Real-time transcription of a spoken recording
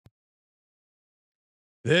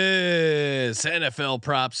This NFL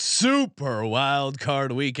Props Super Wild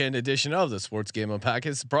Card Weekend edition of the Sports Gambling Podcast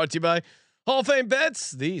is brought to you by Hall of Fame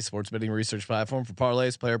Bets, the sports betting research platform for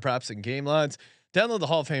parlays, player props, and game lines. Download the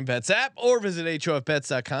Hall of Fame Bets app or visit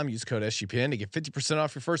HOFBets.com. Use code SGPN to get 50%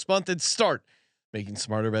 off your first month and start making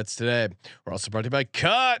smarter bets today. We're also brought to you by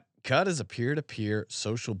Cut. Cut is a peer-to-peer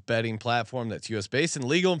social betting platform that's US based and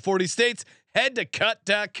legal in 40 states. Head to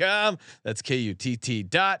cut.com. That's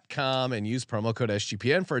KUTT.com and use promo code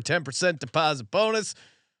SGPN for a 10% deposit bonus.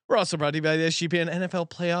 We're also brought to you by the SGPN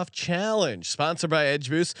NFL Playoff Challenge, sponsored by Edge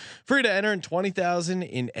Boost. Free to enter in 20,000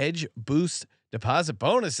 in Edge Boost deposit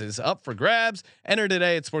bonuses up for grabs. Enter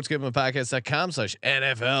today at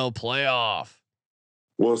sportsgamblingpodcast.com/NFL Playoff.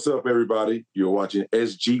 What's up, everybody? You're watching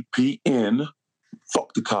SGPN.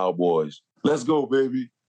 Fuck the Cowboys. Let's go,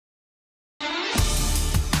 baby.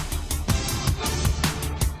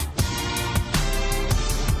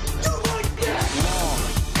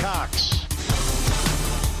 Cox.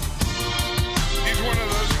 He's one of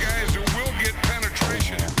those guys who will get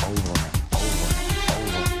penetration. Over.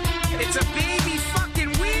 It's a baby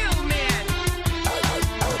fucking wheel, man.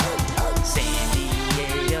 San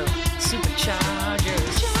Diego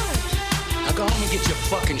Superchargers. Now go home and get your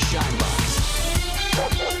fucking shine box.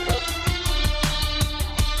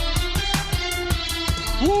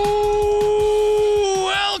 Woo!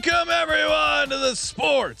 Welcome everyone to the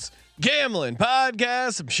Sports Gambling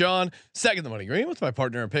Podcast. I'm Sean, second the money green with my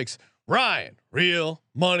partner in picks, Ryan, Real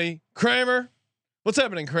Money Kramer. What's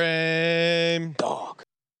happening, Kramer? Dog.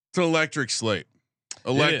 It's an electric slate.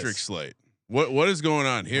 Electric slate. What is going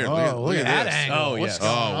on here? Look at that this. angle. Oh, What's yes.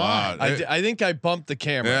 going wow. on? I think I bumped the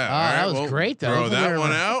camera. Yeah. Oh, all right, that was well, great though. Throw Looked like that we were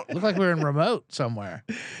one in- out. Looked like we were in remote somewhere.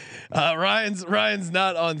 Ryan's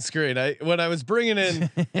not on screen. When I was bringing in,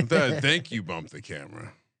 I think you bumped the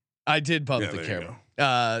camera. I did bump Yeah, the there you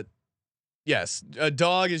camera. Yes, a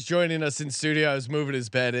dog is joining us in studio. I was moving his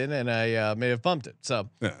bed in, and I may have bumped it. So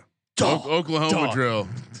Yeah. Dog. Oklahoma Dog. drill.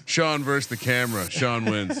 Sean versus the camera. Sean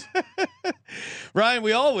wins. Ryan,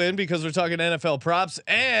 we all win because we're talking NFL props,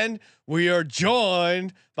 and we are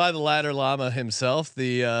joined by the ladder llama himself,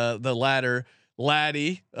 the ladder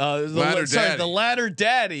laddie, Ladder daddy. the ladder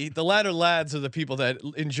daddy. The ladder lads are the people that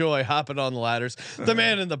enjoy hopping on the ladders. The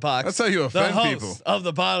man in the box. That's how you the offend host people. of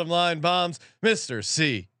the Bottom Line Bombs, Mr.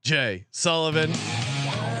 C.J. Sullivan.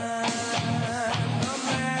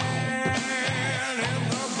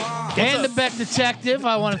 And the bet detective.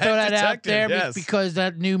 I want to throw that out detective, there yes. because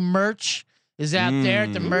that new merch is out there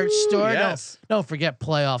at the merch store. yes. Don't forget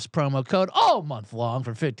playoffs promo code all month long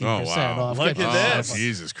for 15% Oh, wow. off. Look Get at yourself this. a-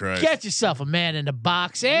 Jesus Christ. Get yourself a man in the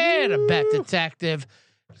box and a bet detective.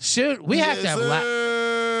 Soon we have to have.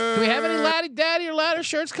 Do we have any laddie daddy or ladder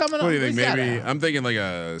shirts coming up? What do you think? Where's that Maybe at? I'm thinking like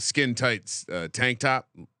a skin tight tank top,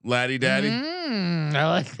 laddie daddy. I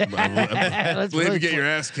like that. Let's Leave really to get pu- your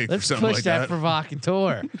ass kicked for Let's something push like that that.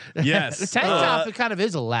 provocateur. Yes. The tank top it kind of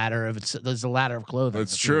is a ladder. If there's a ladder of clothing.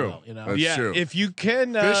 That's if you true. will, you know. That's Yeah, true. if you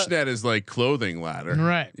can, Fishnet is like clothing ladder.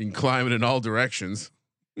 Right. You can climb it in all directions.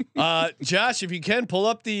 Josh, if you can pull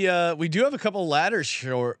up the, we do have a couple ladder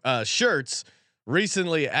shirts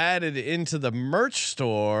recently added into the merch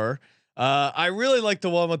store. I really like the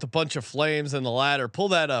one with a bunch of flames and the ladder. Pull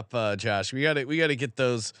that up, Josh. We got to get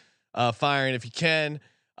those firing if you can.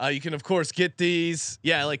 You can of course get these.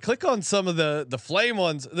 Yeah, like click on some of the flame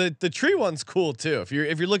ones. The tree one's cool too. If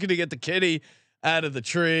you're looking to get the kitty out of the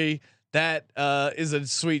tree, that is a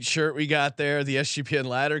sweet shirt we got there. The SGPN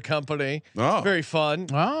Ladder Company. Oh. Very fun.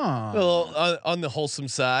 A Oh. little on the wholesome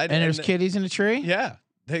side. And there's th- kitties in the tree. Yeah,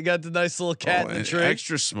 they got the nice little cat in the and tree.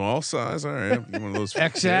 extra small size. All right. One of those for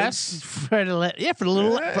kids. XS for the for the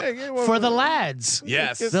little for the lads.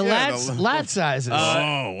 Yes. The lad sizes.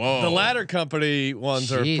 Oh, whoa. The Ladder Company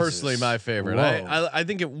ones are Jesus. personally my favorite. Whoa. I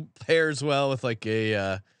think it pairs well with like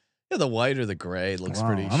a the white or the gray. It looks Wow,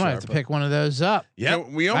 pretty. I might have to sharp. pick one of those up. Yep. You know,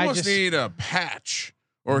 we almost just- need a patch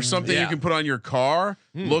or something Yeah. you can put on your car.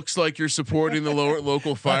 Looks like you're supporting the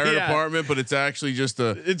local fire Yeah. department, but it's actually just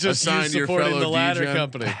a It's just you sign to your supporting fellow the Ladder DGen.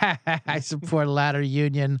 Company. I support Ladder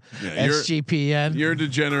Union, Yeah, you're- SGPN. Your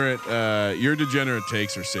degenerate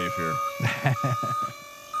takes are safe here.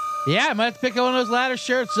 Yeah, I might have to pick one of those ladder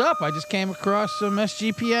shirts up. I just came across some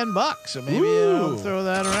SGPN bucks, so maybe I'll Ooh. throw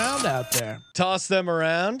that around out there. Toss them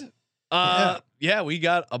around. Yeah, we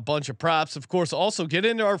got a bunch of props. Of course, also get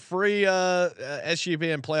into our free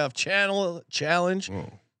SGPN playoff challenge.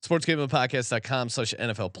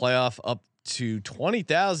 Sportsgamblingpodcast.com/NFL playoff up to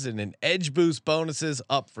 20,000 in Edge Boost bonuses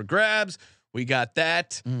up for grabs. We got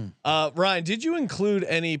that. Ryan, did you include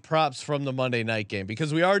any props from the Monday night game?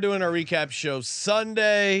 Because we are doing our recap show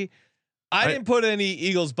Sunday. I didn't put any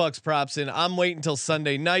Eagles Bucks props in. I'm waiting until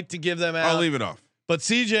Sunday night to give them out. I'll leave it off. But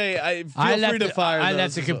CJ, feel free to fire. I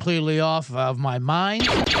left it completely off of my mind,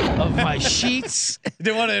 of my sheets.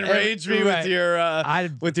 Do you want to enrage me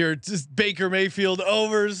Right. with your just Baker Mayfield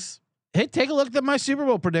overs? Hey, take a look at my Super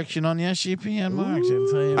Bowl prediction on the SGPN Marks. I'll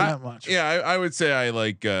tell you that much. Yeah, I would say I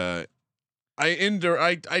like. I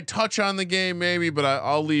touch on the game maybe, but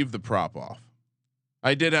I'll leave the prop off.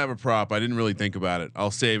 I did have a prop. I didn't really think about it. I'll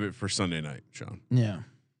save it for Sunday night, Sean. Yeah.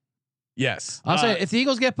 Yes. I'll say if the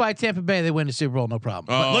Eagles get by Tampa Bay, they win the Super Bowl, no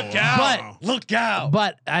problem. Oh, Look out! Look out!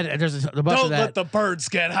 But there's a but to Don't that. let the birds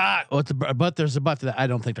get hot. But there's a but to that. I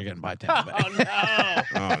don't think they're getting by Tampa Bay. Oh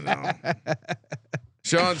no! Oh no.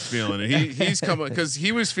 Sean's feeling it. He's coming because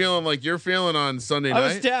he was feeling like you're feeling on Sunday I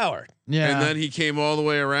was night, dowered. Yeah. and then he came all the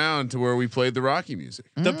way around to where we played the Rocky music.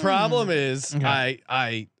 The problem is,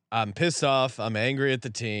 Okay. I'm pissed off. I'm angry at the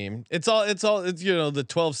team. It's the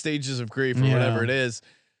 12 stages of grief or whatever it is.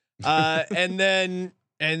 And then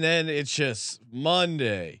it's just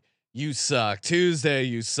Monday, you suck. Tuesday,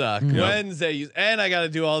 you suck. Yep. Wednesday, and I got to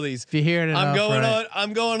do all these. if you hear it enough,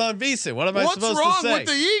 I'm going on VSiN. What am I What's supposed wrong to say? with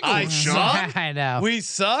the Eagles, I Sean? suck. I know. We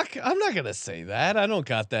suck. I'm not gonna say that. I don't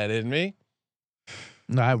got that in me.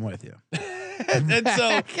 No, I'm with you. And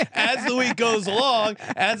so as the week goes along,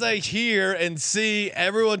 as I hear and see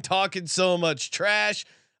everyone talking so much trash,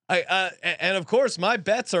 and of course my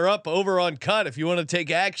bets are up over on Cut. If you want to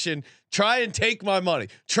take action, try and take my money.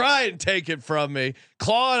 Try and take it from me.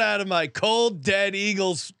 Claw it out of my cold dead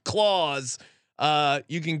Eagles claws.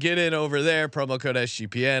 You can get in over there. Promo code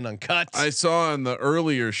SGPN on Cut. I saw on the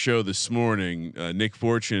earlier show this morning, Nick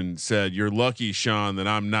Fortune said, "You're lucky, Sean, that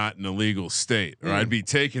I'm not in a legal state, or I'd be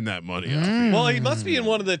taking that money off you." Well, he must be in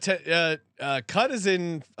one of the Cut is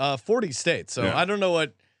in 40 states, so Yeah. I don't know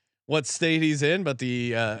what state he's in, but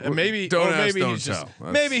the maybe don't or ask, maybe don't he's just tell.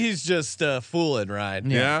 That's- maybe he's just fooling Ryan.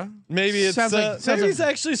 Yeah. Maybe it's Sounds like maybe he's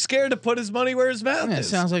actually scared to put his money where his mouth Yeah, it is.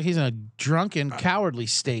 sounds like he's in a drunken, cowardly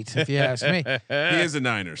state, if you ask me. He is a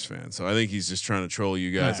Niners fan, so I think he's just trying to troll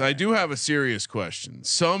you guys. I do have a serious question.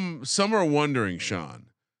 Some are wondering, Sean.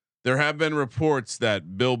 There have been reports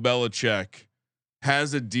that Bill Belichick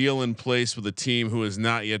has a deal in place with a team who is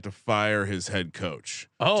not yet to fire his head coach.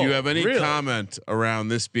 Oh, do you have any really? comment around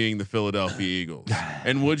this being the Philadelphia Eagles?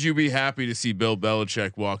 And would you be happy to see Bill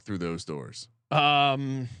Belichick walk through those doors?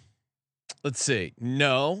 Let's see.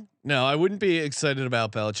 No, I wouldn't be excited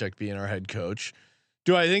about Belichick being our head coach.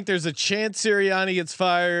 Do I think there's a chance Sirianni gets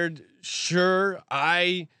fired? Sure.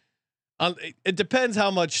 It depends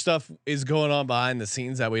how much stuff is going on behind the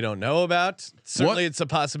scenes that we don't know about. Certainly, it's a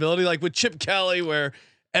possibility. Like with Chip Kelly, where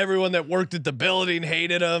everyone that worked at the building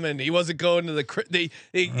hated him, and he wasn't going to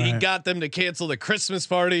he got them to cancel the Christmas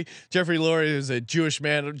party. Jeffrey Lurie, who's a Jewish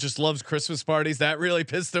man who just loves Christmas parties, that really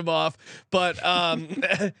pissed him off. But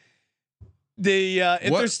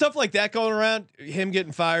if there's stuff like that going around, him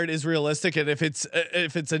getting fired is realistic, and if it's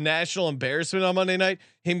a national embarrassment on Monday night,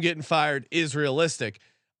 him getting fired is realistic.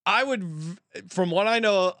 I would, from what I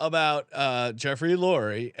know about Jeffrey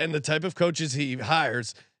Lurie and the type of coaches he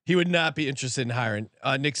hires, he would not be interested in hiring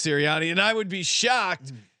Nick Sirianni, and I would be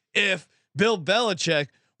shocked if Bill Belichick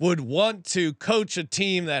would want to coach a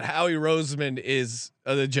team that Howie Roseman is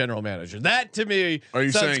the general manager. That to me Are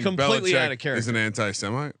you sounds saying completely Belichick out of character. is an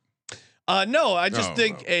anti-Semite? No, I just Oh,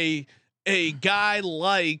 think oh. a guy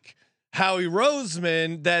like Howie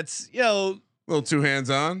Roseman that's A little too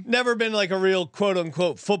hands-on. never been like a real quote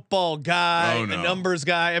unquote football guy, Oh, no. a numbers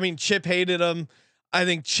guy. I mean, Chip hated him. I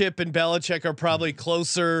think Chip and Belichick are probably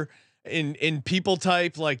closer in people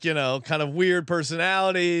type, like, kind of weird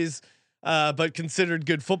personalities, but considered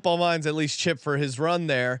good football minds, at least Chip for his run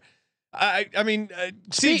there. I mean,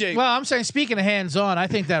 CJ. Well, I'm saying, speaking of hands-on, I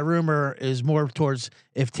think that rumor is more towards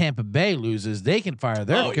if Tampa Bay loses, they can fire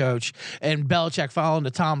their coach, and Belichick following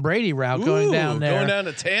the Tom Brady route, going down there, going down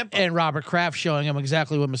to Tampa, and Robert Kraft showing him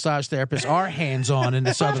exactly what massage therapists are hands-on in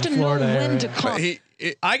the Southern Florida area. But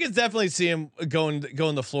I could definitely see him going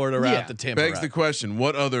the Florida route, Yeah. the Tampa begs route. the question: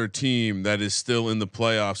 what other team that is still in the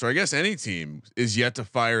playoffs, or I guess any team, is yet to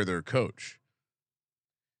fire their coach?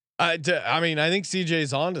 I mean, I think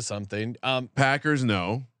CJ's on to something. Packers,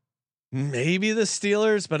 no. Maybe the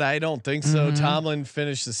Steelers, but I don't think so. Mhm. Tomlin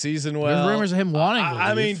finished the season well. There's rumors of him wanting to I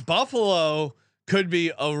mean, leave. Buffalo could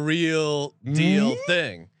be a real deal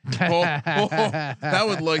thing. That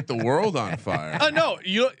would light the world on fire. No,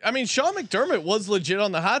 I mean, Sean McDermott was legit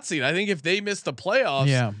on the hot seat. I think if they missed the playoffs,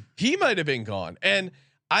 Yeah. he might have been gone. And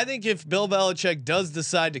I think if Bill Belichick does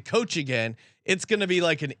decide to coach again, it's going to be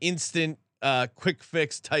like an instant, quick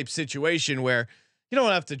fix type situation where, You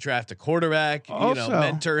don't have to draft a quarterback. Also-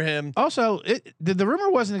 Mentor him. Also, the rumor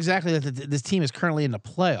wasn't exactly that this team is currently in the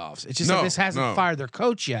playoffs. It's just that this hasn't fired their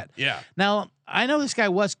coach yet. Yeah. Now, I know this guy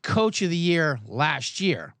was coach of the year last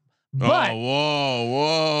year, but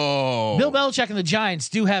whoa. Bill Belichick and the Giants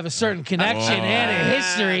do have a certain connection and a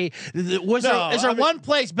history. Is there one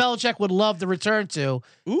place Belichick would love to return to?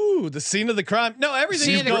 Ooh, the scene of the crime. No, everything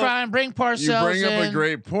See is the going. crime, bring Parcells You bring up a in.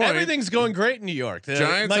 great point. Everything's going great in New York.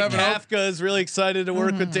 Giants Mike have an Kafka is really excited to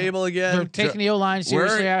work with Dable again. They're taking the O-line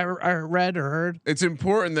seriously. I read or heard. It's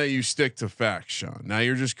important that you stick to facts, Sean. Now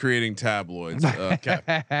you're just creating tabloids.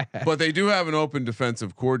 But they do have an open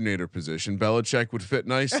defensive coordinator position. Belichick would fit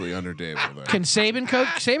nicely under Dable there. Can Saban coach?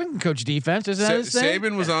 Saban can coach defense. Isn't that his thing?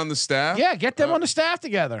 Saban was on the staff. Yeah, get them on the staff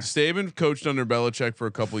together. Saban coached under Belichick for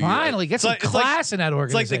a couple Finally, years. get some class in that It's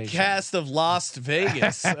organization. like the cast of Lost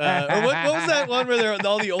Vegas. Or what was that one where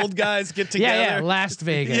all the old guys get together? Yeah, Last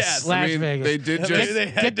Vegas. Yes. Las Vegas. They did I just mean, they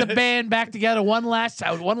had Get the band back together. One last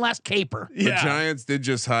caper. the Yeah. Giants did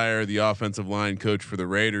just hire the offensive line coach for the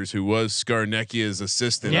Raiders, who was Scarnecchia's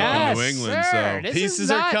assistant Yes, in New England. sir. So This Pieces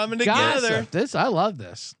is are not coming gossip. together. I love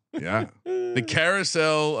this. yeah, the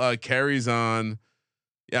carousel carries on.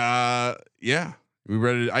 Yeah, we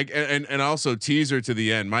ready. And also teaser to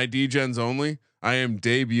the end. My DGens only. I am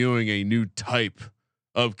debuting a new type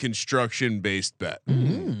of construction based bet.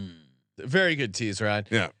 Very good tease, Ryan.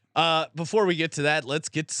 Yeah. Before we get to that, let's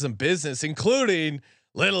get to some business, including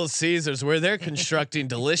Little Caesars, where they're constructing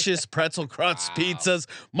delicious pretzel crust pizzas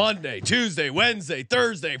Monday, Tuesday, Wednesday,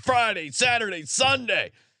 Thursday, Friday, Saturday,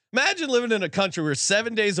 Sunday. Imagine living in a country where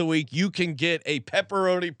 7 days a week you can get a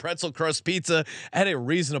pepperoni pretzel crust pizza at a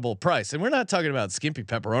reasonable price. And we're not talking about skimpy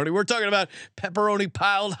pepperoni. We're talking about pepperoni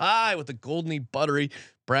piled high with a goldeny, buttery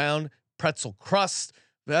brown pretzel crust.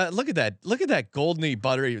 Look at that. Look at that goldeny,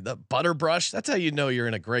 buttery, the butter brush. That's how you know you're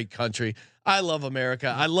in a great country. I love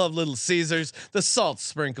America. I love Little Caesars. The salt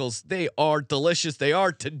sprinkles, they are delicious. They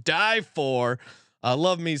are to die for.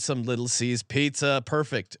 Love me some Little C's pizza.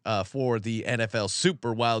 Perfect for the NFL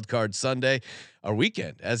Super Wild Card Sunday or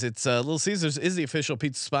weekend, as it's Little Caesars is the official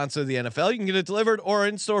pizza sponsor of the NFL. You can get it delivered or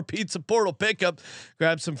in-store pizza portal pickup.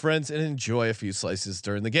 Grab some friends and enjoy a few slices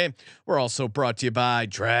during the game. We're also brought to you by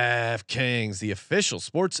DraftKings, the official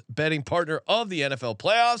sports betting partner of the NFL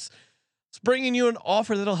playoffs. It's bringing you an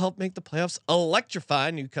offer that'll help make the playoffs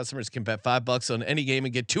electrifying. New customers can bet $5 on any game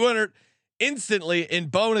and get $200 instantly in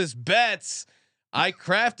bonus bets. I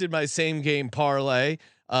crafted my same game parlay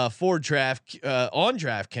for on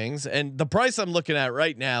DraftKings, and the price I'm looking at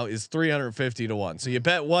right now is 350 to 1. So you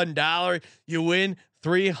bet $1, you win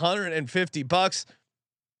 $350.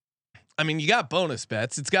 I mean, you got bonus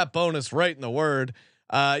bets. It's got bonus right in the word.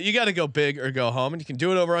 You got to go big or go home, and you can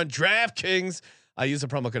do it over on DraftKings. Use the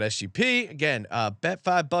promo code SGP. Again, bet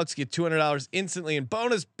 $5, get $200 instantly in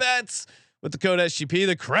bonus bets with the code SGP.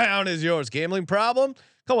 The crown is yours. Gambling problem?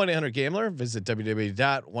 Call 1-800-GAMBLER. Visit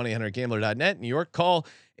www.1800gambler.net. New York, call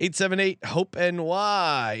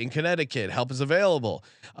 878-HOPE-NY. In Connecticut, help is available.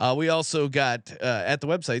 We also got at the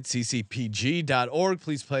website ccpg.org.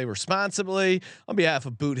 Please play responsibly. On behalf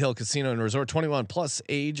of Boot Hill Casino and Resort, 21 plus,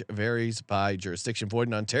 age varies by jurisdiction. Void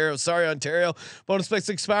in Ontario. Sorry, Ontario. Bonus bets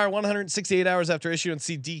expire 168 hours after issue, and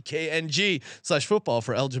see DKNG/football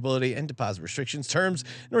for eligibility and deposit restrictions, terms,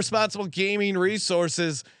 and responsible gaming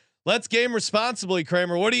resources. Let's game responsibly,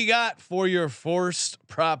 Kramer. What do you got for your forced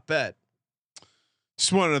prop bet?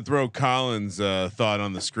 Just wanted to throw Colin's thought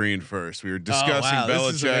on the screen first. We were discussing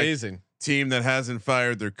This is Belichick, amazing. team that hasn't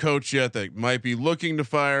fired their coach yet, that might be looking to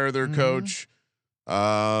fire their coach.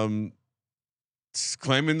 Claiming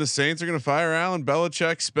the Saints are going to fire Alan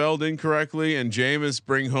Belichick, spelled incorrectly, and Jameis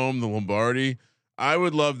bring home the Lombardi. I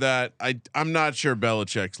would love that. I'm not sure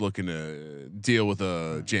Belichick's looking to deal with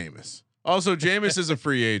Jameis. Also, Jameis is a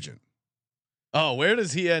free agent. Oh, where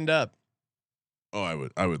does he end up? Oh, I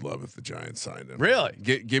would love if the Giants signed him. Really?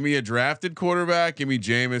 Give me a drafted quarterback, give me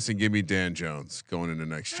Jameis, and give me Dan Jones going into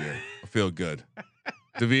next year. I feel good.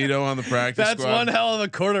 DeVito on the practice That's squad. one hell of a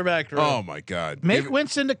quarterback room. Oh my God. Make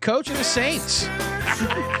Winston the coach of the Saints.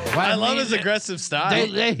 I love his aggressive style.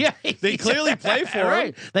 They clearly play for him.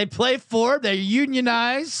 Right. They play for him. They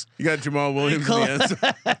unionize You got Jamal Williams in the end zone.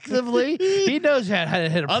 collectively. He knows how to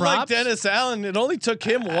hit a Unlike props. Dennis Allen, it only took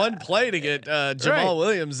him one play to get Jamal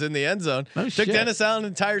Williams in the end zone. No Took shit. Dennis Allen an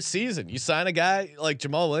entire season. You sign a guy like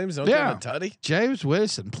Jamal Williams, don't give him a tutty. James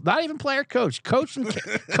Wilson, not even player coach, coach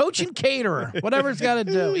and caterer, whatever it's got to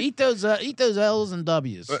do. Eat those L's and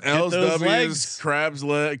W's. those L's, legs.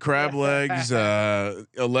 crab legs,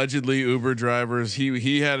 allegedly Uber drivers.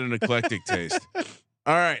 He had an eclectic taste.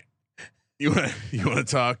 All right. You want to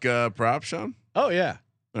talk props, Sean? Oh yeah.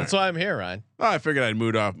 That's why I'm here, Ryan. Oh, I figured I'd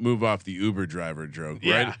move off the Uber driver joke.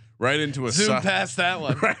 Yeah. Right into a Zoom past that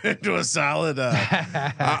one. right into a solid. All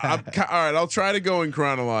right, I'll try to go in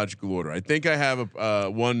chronological order. I think I have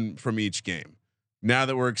one from each game. Now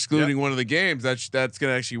that we're excluding one of the games, that's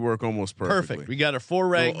gonna actually work almost perfectly. Perfect. We got our 4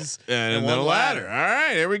 regs and then a ladder. All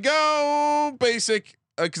right, here we go. Basic.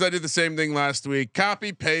 Because I did the same thing last week.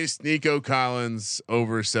 Copy paste Nico Collins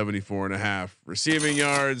over 74.5 receiving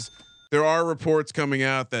yards. There are reports coming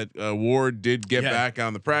out that Ward did get back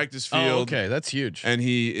on the practice field. Oh, okay, that's huge. And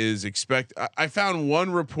he is I found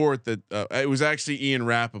one report that it was actually Ian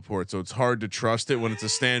Rappaport, so it's hard to trust it when it's a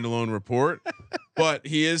standalone report. But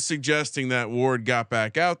he is suggesting that Ward got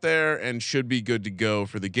back out there and should be good to go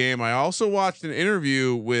for the game. I also watched an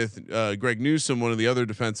interview with Greg Newsome, one of the other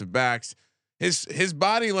defensive backs. His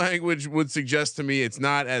body language would suggest to me it's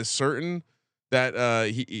not as certain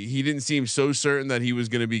that he didn't seem so certain that he was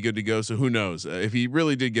going to be good to go. So who knows if he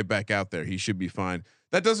really did get back out there, he should be fine.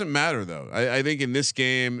 That doesn't matter though. I think in this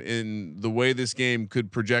game, in the way this game could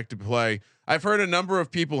project to play, I've heard a number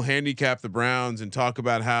of people handicap the Browns and talk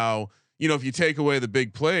about how, if you take away the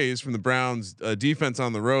big plays from the Browns defense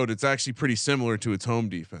on the road, it's actually pretty similar to its home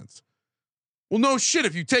defense. Well, no shit.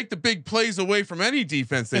 If you take the big plays away from any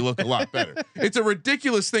defense, they look a lot better. It's a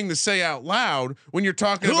ridiculous thing to say out loud when you're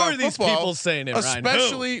talking Who about are these football, people saying it, Ryan?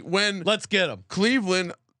 especially when Let's get them.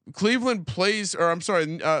 Cleveland plays, or I'm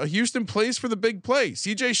sorry, Houston plays for the big play.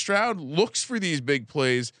 CJ Stroud looks for these big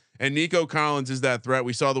plays, and Nico Collins is that threat.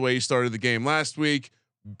 We saw the way he started the game last week.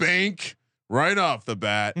 Bank right off the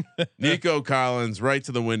bat. Nico Collins right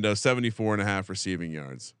to the window, 74.5 receiving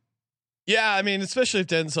yards. Yeah, I mean, especially if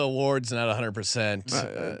Denzel Ward's not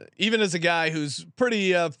 100%. Even as a guy who's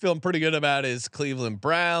pretty feeling pretty good about his Cleveland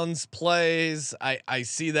Browns plays, I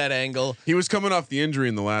see that angle. He was coming off the injury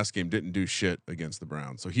in the last game, didn't do shit against the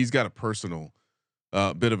Browns, so he's got a personal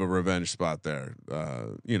bit of a revenge spot there.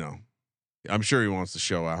 I'm sure he wants to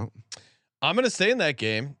show out. I'm gonna stay in that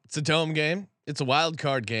game. It's a dome game. It's a wild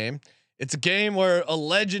card game. It's a game where a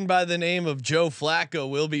legend by the name of Joe Flacco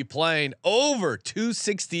will be playing over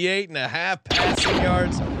 268.5 passing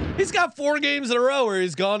yards. He's got 4 games in a row where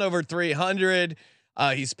he's gone over 300.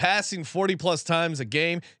 He's passing 40 plus times a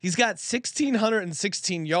game. He's got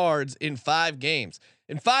 1,616 yards in 5 games.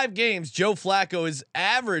 In 5 games, Joe Flacco is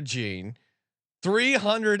averaging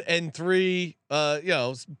 303,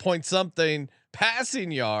 point something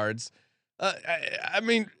passing yards. I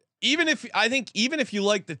mean, even if you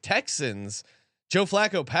like the Texans, Joe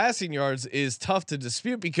Flacco passing yards is tough to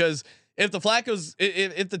dispute, because if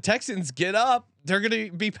the Texans get up, they're going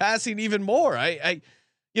to be passing even more.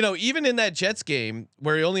 Even in that Jets game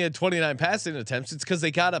where he only had 29 passing attempts, it's because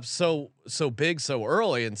they got up so big so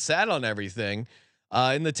early and sat on everything.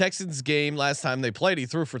 In the Texans game last time they played, he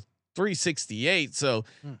threw for 368. So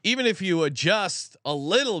even if you adjust a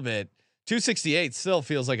little bit, 268 still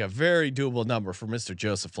feels like a very doable number for Mr.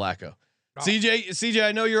 Joseph Flacco. CJ,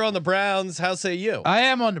 I know you're on the Browns. How say you? I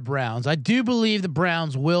am on the Browns. I do believe the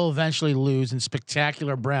Browns will eventually lose in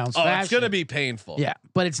spectacular Browns fashion. It's going to be painful. Yeah,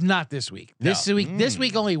 but it's not this week. This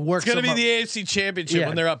week only works. It's going to be the AFC Championship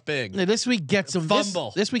when they're up big. This week gets them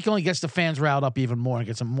fumble. This week only gets the fans riled up even more and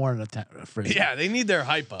gets them more in a Yeah, they need their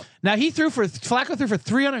hype up. Now Flacco threw for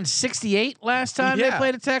 368 last time they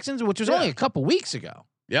played the Texans, which was only a couple weeks ago.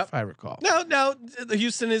 Yep, if I recall. No, the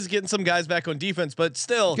Houston is getting some guys back on defense, but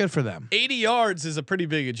still good for them. 80 yards is a pretty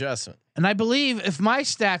big adjustment. And I believe, if my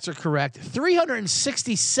stats are correct,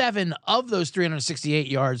 367 of those 368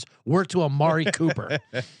 yards were to Amari Cooper.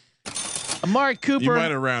 Amari Cooper. You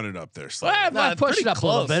might have rounded up there. Well, I pushed it up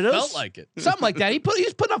close. a little bit. Felt like it. Something like that. He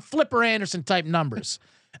was putting up Flipper Anderson type numbers.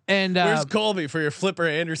 And where's Colby for your Flipper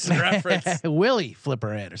Anderson reference? Willie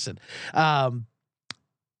Flipper Anderson.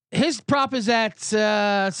 His prop is at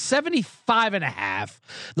 75.5.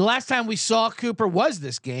 The last time we saw Cooper was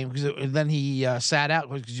this game, because then he sat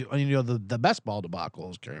out, because the best ball debacle.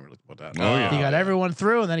 Oh yeah, he got everyone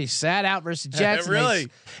through, and then he sat out versus Jets. Really?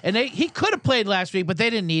 He could have played last week, but they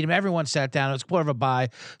didn't need him. Everyone sat down. It was more of a bye.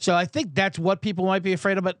 So I think that's what people might be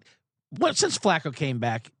afraid of. But since Flacco came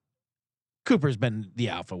back, Cooper's been the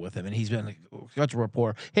alpha with him, and he's been such a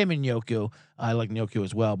rapport. Him and Njoku. I like Njoku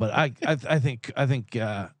as well, but I think. I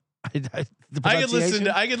could listen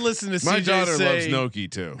to CJ my daughter say, loves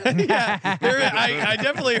Noki too. Yeah, I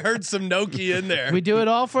definitely heard some Noki in there. We do it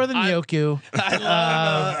all for the Njoku.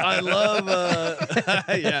 I love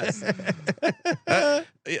yes.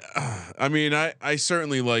 I mean, I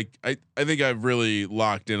certainly like. I think I've really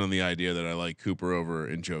locked in on the idea that I like Cooper over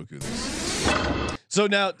Njoku. So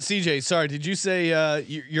now, CJ, sorry, did you say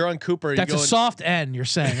you're on Cooper? Are you That's a going, soft N. You're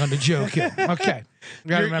saying on the joke. Okay. You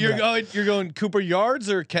gotta remember that. You're going Cooper yards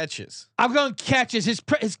or catches? I'm going catches.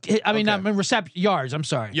 I mean, Okay. not reception yards. I'm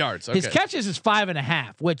sorry. Yards. His Okay. catches is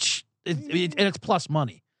 5.5, which and it's plus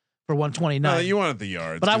money for 129. No, you wanted the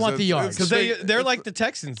yards, But I 'cause want the it's- yards. it's Because big- they're like the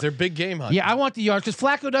Texans. They're big game hunters. Yeah, I want the yards because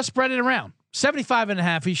Flacco does spread it around.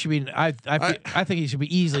 75.5. He should be. I think he should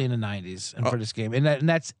be easily in the 90s and for this game. And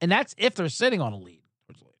that's if they're sitting on a lead.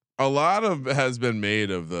 a lot of has been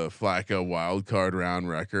made of the Flacco wild card round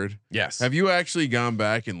record. Yes. Have you actually gone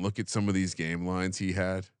back and look at some of these game lines he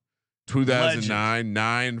had? 2009,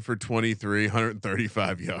 9 for 23,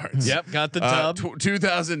 135 yards. Yep. Got the dub.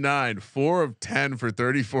 2009, 4 of 10 for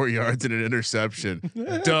 34 yards and an interception.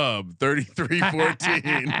 Dub,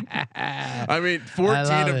 33-14. I mean,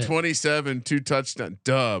 14 of 27, 2 touchdowns.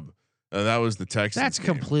 Dub. That was the Texans. That's game.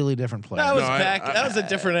 completely different play. That was No, that was a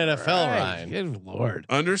different NFL, Right. Ryan. Good Lord.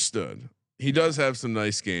 Understood. He does have some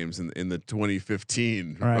nice games in the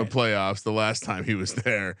 2015 Right. playoffs. The last time he was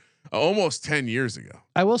there, almost 10 years ago.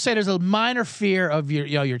 I will say there's a minor fear of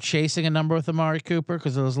you're chasing a number with Amari Cooper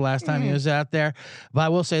because it was the last time he was out there. But I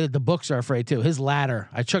will say that the books are afraid too. His ladder,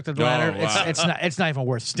 I checked the ladder. wow. It's not even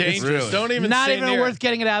worth. Dangerous. Really? Don't even Not stay even near worth it.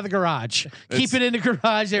 getting it out of the garage. Keep it in the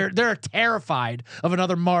garage. They're terrified of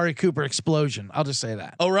another Amari Cooper explosion. I'll just say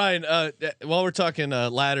that. Oh, Ryan. While we're talking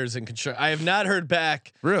ladders and construction, I have not heard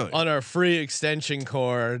back Really? on our free extension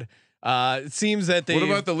cord. It seems that they. What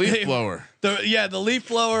about the leaf blower? The leaf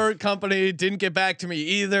blower company didn't get back to me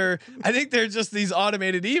either. I think they're just these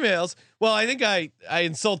automated emails. Well, I think I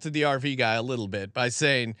insulted the RV guy a little bit by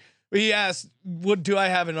saying he asked, do I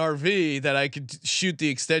have an RV that I could shoot the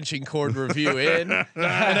extension cord review in?" And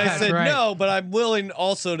I said right. no, but I'm willing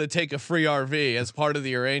also to take a free RV as part of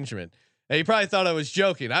the arrangement. And he probably thought I was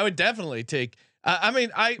joking. I would definitely take. I mean,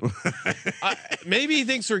 maybe he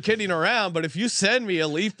thinks we're kidding around, but if you send me a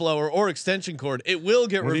leaf blower or extension cord, it will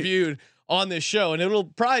get reviewed on this show, and it'll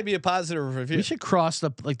probably be a positive review. We should cross the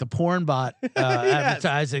porn bot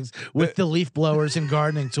advertisings with the leaf blowers and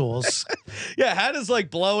gardening tools. Yeah, how does like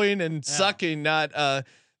blowing and sucking not?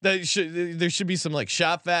 There should be some like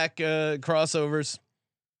shop vac crossovers.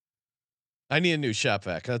 I need a new shop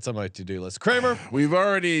vac. That's on my to-do list. Kramer, We've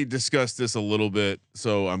already discussed this a little bit,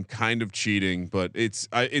 so I'm kind of cheating, but it's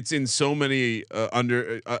in so many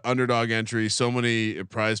underdog entries, so many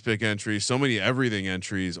prize pick entries, so many everything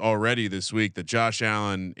entries already this week that Josh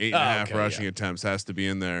Allen 8.5 rushing attempts has to be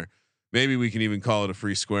in there. Maybe we can even call it a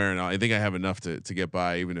free square, and I think I have enough to get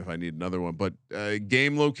by, even if I need another one. But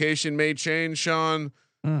game location may change, Sean.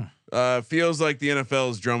 Feels like the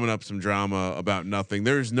NFL is drumming up some drama about nothing.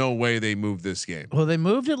 There's no way they moved this game. Well, they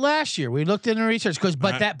moved it last year. We looked into research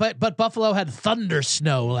but Buffalo had thunder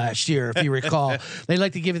snow last year, if you recall. They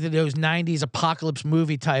like to give it to those 90s apocalypse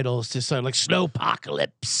movie titles to sort of like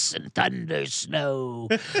Snowpocalypse and Thunder Snow.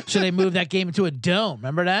 So they moved that game into a dome.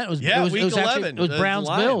 Remember that? week it was 11. It was The Browns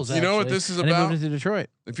Lions. Bills. You know what actually, this is and they about? moved it to Detroit.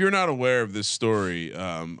 If you're not aware of this story,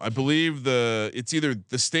 I believe it's either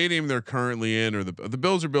the stadium they're currently in or the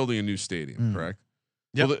Bills are building a new stadium, correct?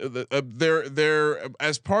 Yep. Well, they're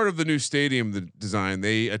as part of the new stadium design,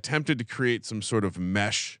 they attempted to create some sort of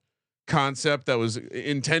mesh concept that was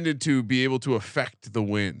intended to be able to affect the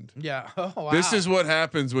wind. Yeah. Oh, wow. This is what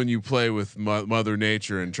happens when you play with Mother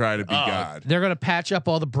Nature and try to be God. They're gonna patch up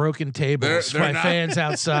all the broken tables They're by not- fans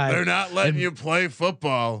outside. They're not letting And- you play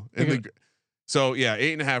football in the. So yeah,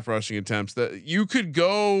 8.5 rushing attempts. That you could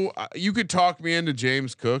go. You could talk me into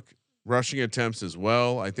James Cook rushing attempts as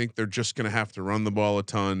well. I think they're just going to have to run the ball a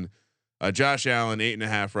ton. Josh Allen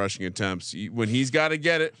 8.5 rushing attempts. When he's got to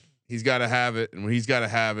get it, he's got to have it, and when he's got to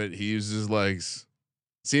have it, he uses his legs.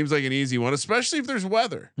 Seems like an easy one, especially if there's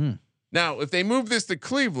weather. Now, if they move this to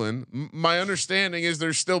Cleveland, my understanding is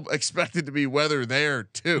there's still expected to be weather there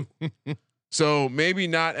too. So maybe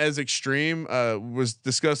not as extreme. Was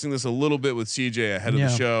discussing this a little bit with CJ ahead of the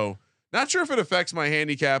show. Not sure if it affects my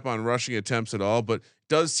handicap on rushing attempts at all, but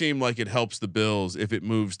does seem like it helps the Bills if it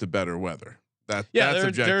moves to better weather. That's they're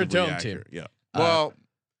objectively a dome accurate. team. Yeah. Well,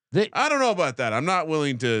 I don't know about that. I'm not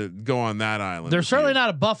willing to go on that island. They're with certainly you. not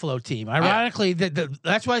a Buffalo team. Ironically,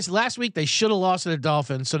 that's why last week they should have lost to the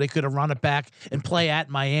Dolphins, so they could have run it back and play at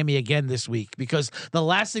Miami again this week. Because the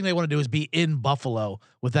last thing they want to do is be in Buffalo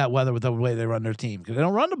with that weather, with the way they run their team, because they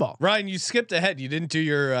don't run the ball. Ryan, you skipped ahead. You didn't do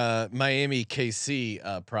your Miami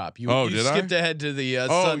KC prop. You did I? skipped ahead to the Oh,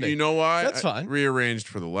 Sunday. you know why? That's fine. Rearranged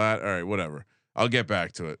for the lat. All right, whatever. I'll get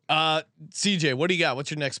back to it. CJ, what do you got? What's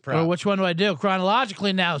your next prop? Or which one do I do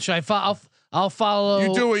chronologically now? Should I follow? I'll follow.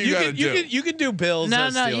 You do what you, gotta can, do. you can do Bills. No,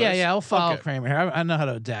 as no, Steelers. yeah. I'll follow Okay. Kramer here. I know how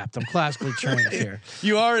to adapt. I'm classically trained here.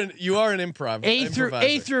 You are an improv. A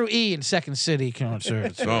improviser. through E in Second City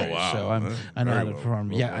Conservatory. Oh, wow. So I know how to perform.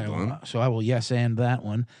 well Yeah, done. so I will yes and that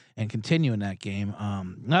one and continue in that game.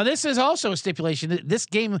 Now this is also a stipulation. This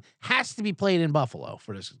game has to be played in Buffalo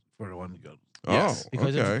for the one to go. Oh,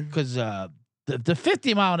 Because okay. the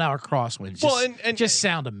 50-mile-an-hour crosswinds just, Well, and just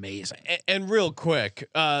sound amazing. And real quick,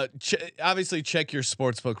 obviously check your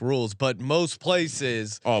sportsbook rules, but most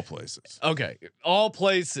places, All places. okay, all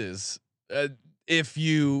places,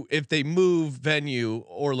 if they move venue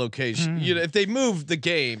or location, if they move the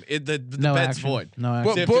game, the No bet's action. void. No action.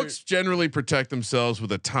 Well, if books generally protect themselves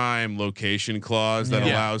with a time location clause that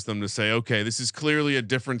Yeah. allows them to say, okay, this is clearly a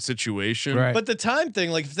different situation. Right. But the time thing,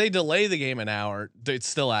 like if they delay the game an hour, it's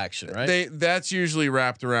still action, right? That's usually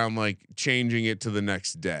wrapped around like changing it to the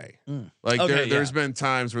next day. Like Okay, there's yeah. been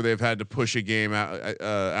times where they've had to push a game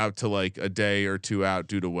out to like a day or two out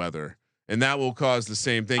due to weather, and that will cause the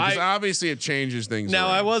same thing because obviously it changes things. Now,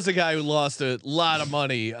 around. I was a guy who lost a lot of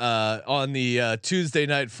money on the Tuesday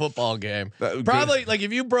night football game. Probably, like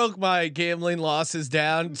if you broke my gambling losses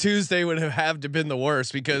down, Tuesday would have to been the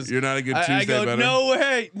worst because You're not a good I Tuesday go, bettor?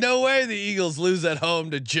 no way, the Eagles lose at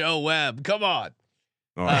home to Joe Webb. Come on.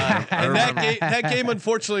 Oh, I And remember. that game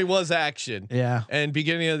unfortunately was action. Yeah. And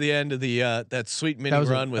beginning of the end of the that sweet mini That was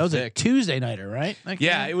run that with was a Vic. Tuesday nighter, right? That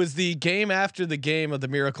Yeah, game? it was the game after the game of the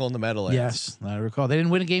Miracle in the Meadowlands. Yes, I recall. They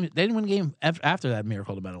didn't win a game. They didn't win a game after that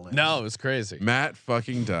Miracle to Meadowlands. No, it was crazy. Matt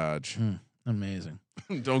fucking Dodge. Amazing.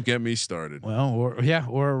 Don't get me started. Well, or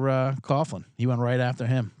Coughlin. He went right after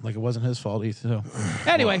him, like it wasn't his fault either. So.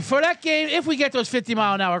 Anyway, for that game, if we get those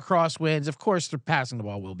 50-mile-an-hour crosswinds, of course, the passing the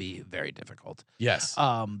ball will be very difficult. Yes.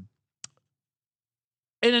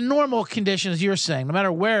 In a normal condition, as you're saying, no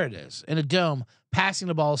matter where it is in a dome, passing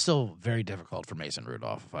the ball is still very difficult for Mason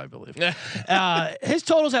Rudolph, if I believe. His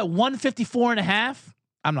total's at 154.5.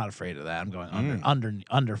 I'm not afraid of that. I'm going under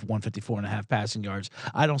 154.5 passing yards.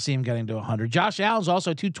 I don't see him getting to 100. Josh Allen's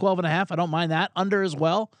also 212.5. I don't mind that under as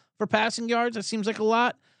well for passing yards. That seems like a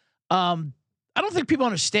lot. I don't think people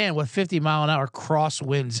understand what 50-mile-an-hour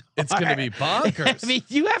crosswinds. It's going to be bonkers. I mean,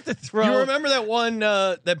 you have to throw. You remember that one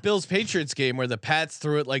that Bills Patriots game where the Pats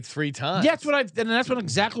threw it like 3 times? Yeah, that's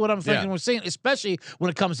exactly what I'm thinking. Yeah. We're saying, especially when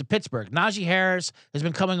it comes to Pittsburgh. Najee Harris has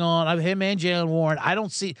been coming on. Him and Jalen Warren. I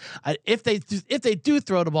don't see if they do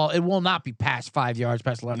throw the ball, it will not be past 5 yards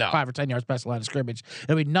past the line, No. 5 or 10 yards past the line of scrimmage.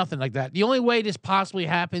 It'll be nothing like that. The only way this possibly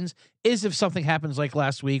happens is if something happens like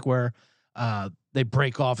last week where they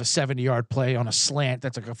break off a 70-yard play on a slant.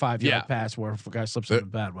 That's like a 5-yard pass where if a guy slips in a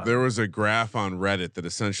bad weather. There was a graph on Reddit that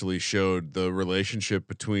essentially showed the relationship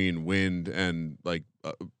between wind and like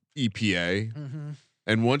EPA.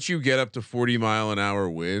 And once you get up to 40-mile-an-hour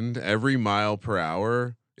wind, every mile per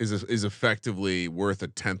hour is effectively worth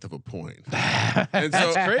 1/10 of a point. And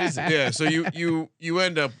so crazy. Yeah, so you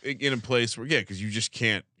end up in a place where because you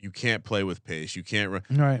can't play with pace. You can't run.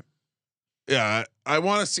 Right. Yeah, I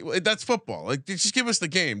want to see. That's football. Like, just give us the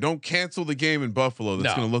game. Don't cancel the game in Buffalo.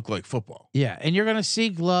 That's No. going to look like football. Yeah, and you're going to see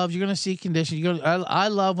gloves. You're going to see conditions. I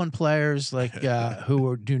love when players like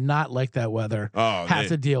do not like that weather have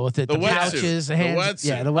to deal with it. The The, wetsuit. couches, the hands. wetsuit.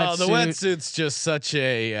 Yeah, the Oh, the wetsuit. wetsuit's just such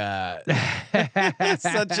a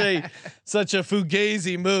such a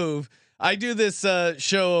fugazi move. I do this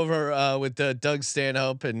show over with Doug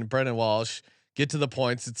Stanhope and Brennan Walsh. Get to the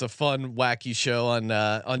points. It's a fun, wacky show on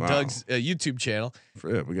Doug's YouTube channel.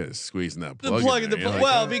 Yeah, we got to squeeze in that The plug. plug in the there. You're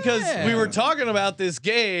well like, because we were talking about this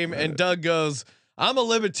game and Doug goes, "I'm a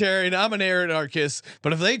libertarian. I'm an anarchist.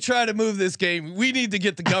 But if they try to move this game, we need to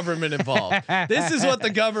get the government involved. This is what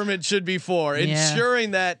the government should be for,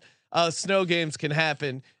 ensuring that snow games can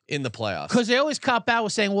happen in the playoffs." Because they always cop out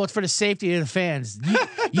with saying, "Well, it's for the safety of the fans."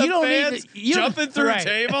 You don't fans need you don't- jumping through right.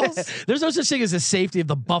 tables? There's no such thing as the safety of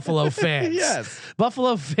the Buffalo fans. Yes.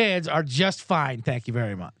 Buffalo fans are just fine. Thank you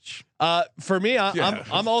very much. For me, Yeah.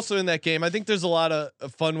 I'm also in that game. I think there's a lot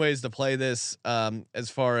of fun ways to play this, as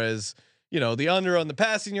far as the under on the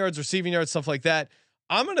passing yards, receiving yards, stuff like that.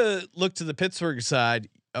 I'm gonna look to the Pittsburgh side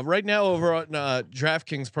right now over on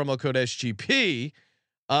DraftKings promo code SGP.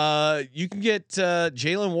 You can get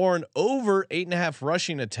Jalen Warren over 8.5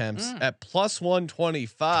 rushing attempts at plus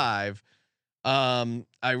 125.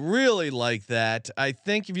 I really like that. I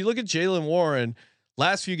think if you look at Jalen Warren,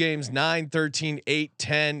 last few games, 9, 13, 8,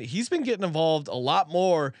 10, he's been getting involved a lot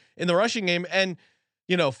more in the rushing game. And,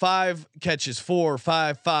 5 catches, 4,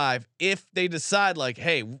 5, 5. If they decide like,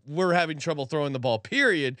 hey, we're having trouble throwing the ball,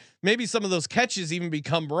 period, maybe some of those catches even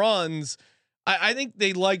become runs. I think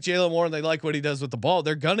they like Jaylen Warren. They like what he does with the ball.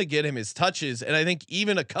 They're gonna get him his touches, and I think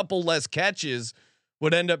even a couple less catches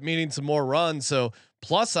would end up meaning some more runs. So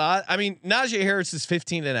plus odd. I mean, Najee Harris is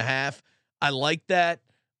 15.5. I like that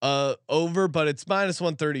over, but it's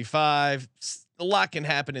 -135. A lot can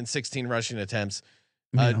happen in 16 rushing attempts.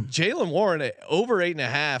 Jaylen Warren over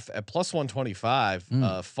 8.5 at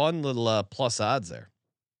 +125. Fun little plus odds there.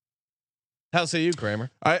 How say you,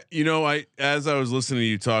 Kramer? As I was listening to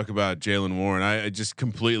you talk about Jaylen Warren, I just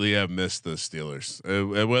completely have missed the Steelers.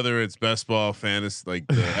 Whether it's best ball, fantasy, like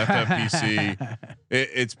the FFPC,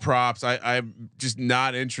 it's props. I'm just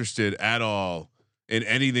not interested at all in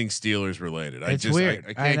anything Steelers related. It's weird.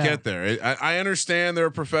 I can't get there. I understand they're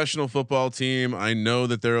a professional football team. I know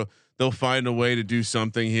that they'll find a way to do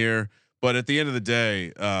something here. But at the end of the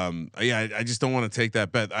day, I just don't want to take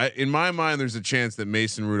that bet. In my mind, there's a chance that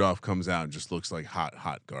Mason Rudolph comes out and just looks like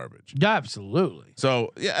hot garbage. Absolutely.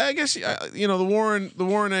 So yeah, I guess the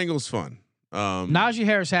Warren angle's fun. Najee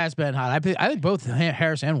Harris has been hot. I think both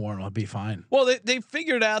Harris and Warren will be fine. Well, they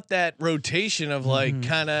figured out that rotation of like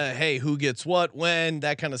kind of, hey, who gets what when,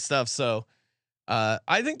 that kind of stuff. So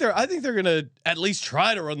I think they're gonna at least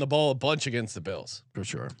try to run the ball a bunch against the Bills For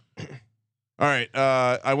sure. All right,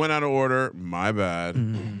 I went out of order. My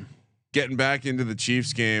bad. Getting back into the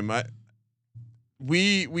Chiefs game,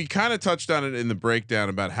 we kind of touched on it in the breakdown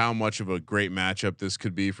about how much of a great matchup this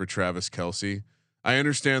could be for Travis Kelce. I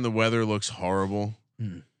understand the weather looks horrible,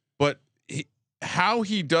 but how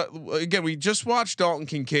he does again. We just watched Dalton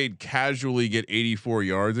Kincaid casually get 84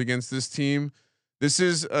 yards against this team. This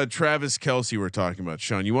is Travis Kelce we're talking about.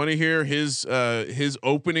 Sean, you want to hear his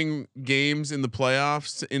opening games in the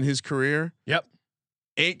playoffs in his career? Yep.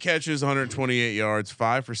 8 catches, 128 yards,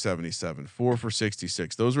 5 for 77, 4 for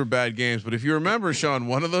 66. Those were bad games, but if you remember, Sean,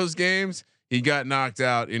 one of those games he got knocked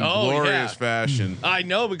out in glorious fashion. I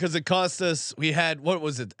know, because it cost us. We had, what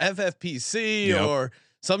was it, FFPC or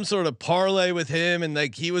some sort of parlay with him, and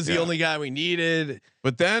like he was the only guy we needed.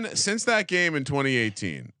 But then since that game in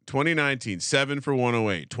 2018, 2019, 7 for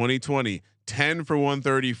 108, 2020, 10 for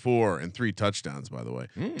 134 and 3 touchdowns, by the way.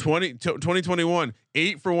 2021,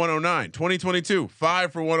 8 for 109, 2022,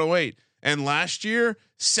 5 for 108. And last year,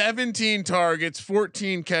 17 targets,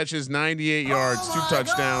 14 catches, 98 yards, 2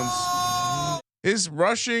 touchdowns. His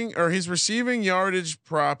receiving yardage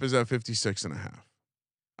prop is at 56.5.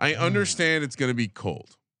 I understand it's going to be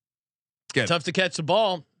cold. Tough to catch the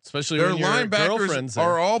ball, especially their when your linebackers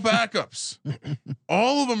are all backups.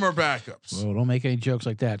 All of them are backups. Well, don't make any jokes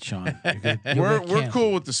like that, Sean. We're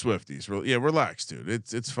cool with the Swifties. Yeah, relax, dude.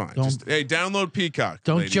 It's fine. Just download Peacock.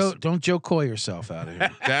 Don't Joe Coy yourself out of here.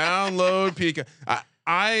 Download Peacock.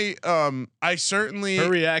 I certainly, her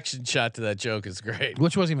reaction shot to that joke is great.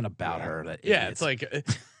 Which wasn't even about her. It's like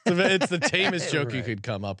it's the tamest joke you could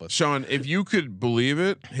come up with. Sean, if you could believe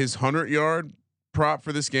it, his 100-yard prop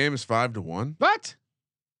for this game is 5-1. What?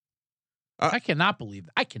 I cannot believe.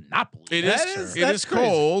 It is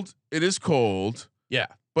cold. It is cold. Yeah.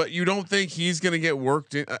 But you don't think he's going to get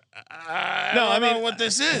worked in? I don't know what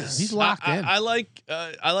this is. He's locked in. I like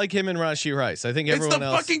him and Rashee Rice. I think everyone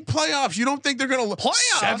else. It's the fucking playoffs. You don't think they're going to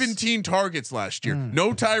playoffs? 17 targets last year.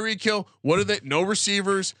 No Tyreek Hill. What do they? No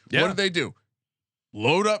receivers. Yeah. What do they do?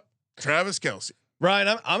 Load up Travis Kelce.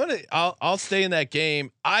 Ryan, I'll stay in that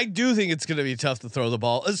game. I do think it's going to be tough to throw the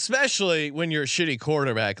ball, especially when you're a shitty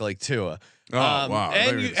quarterback like Tua. Oh wow!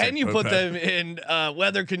 And you put them in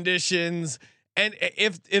weather conditions. And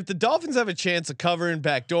if the Dolphins have a chance of covering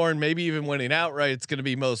backdoor and maybe even winning outright, it's going to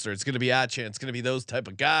be Mostert. It's going to be Achane. It's going to be those type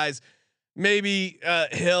of guys. Maybe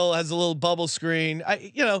Hill has a little bubble screen.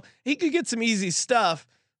 He could get some easy stuff,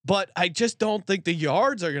 but I just don't think the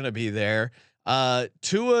yards are going to be there.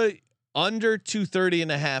 Tua under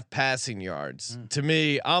 230.5 passing yards. To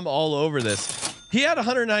me, I'm all over this. He had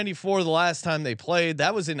 194 the last time they played.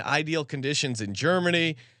 That was in ideal conditions in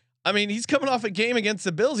Germany. I mean, he's coming off a game against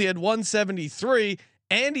the Bills. He had 173,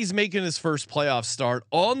 and he's making his first playoff start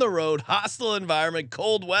on the road, hostile environment,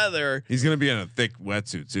 cold weather. He's going to be in a thick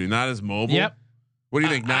wetsuit, so not as mobile. Yep. What do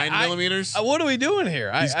you think? 9 millimeters? What are we doing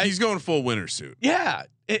here? He's going full winter suit. Yeah.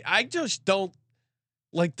 I just don't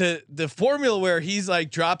like the formula where he's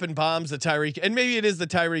like dropping bombs to Tyreek, and maybe it is the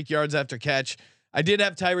Tyreek yards after catch. I did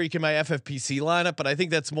have Tyreek in my FFPC lineup, but I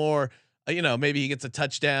think that's more, maybe he gets a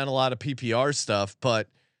touchdown, a lot of PPR stuff, but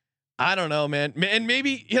I don't know, man. And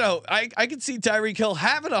maybe, I could see Tyreek Hill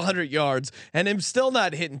having 100 yards and him still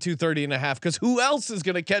not hitting 230.5, because who else is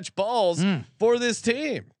going to catch balls for this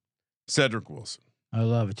team? Cedric Wilson. I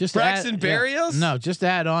love it. Just Braxton Berrios? No, just to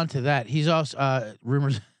add on to that. He's also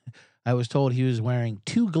rumors I was told he was wearing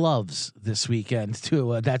 2 gloves this weekend.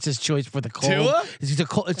 That's his choice for the cold. Tua? It's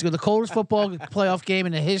the coldest football playoff game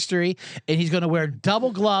in the history, and he's going to wear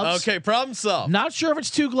double gloves. Okay, problem solved. Not sure if it's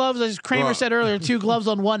 2 gloves, as Kramer Well- said earlier, 2 gloves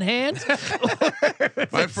on one hand.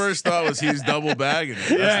 My first thought was he's double bagging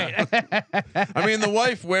it. Right. I mean, the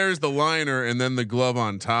wife wears the liner and then the glove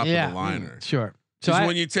on top of the liner. Sure. So Because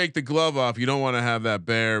when you take the glove off, you don't want to have that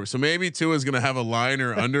bare. So maybe Tua's going to have a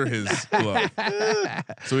liner under his glove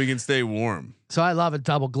so he can stay warm. So I love a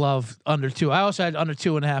double glove under 2. I also had under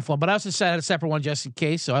 2.5 one, but I also had a separate one just in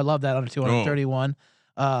case. So I love that under 231.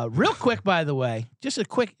 Real quick, by the way, just a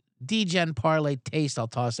quick D-Gen parlay taste I'll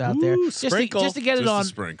toss out there. Ooh, Just to sprinkle. get it Just a on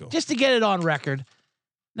sprinkle. just to get it on record.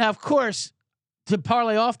 Now, of course, to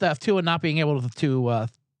parlay off that Tua not being able to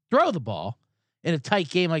throw the ball in a tight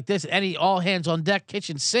game like this, any all hands on deck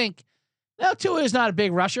kitchen sink. Now, Tua is not a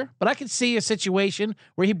big rusher, but I can see a situation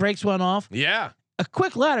where he breaks one off. Yeah. A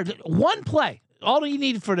quick ladder, one play. All you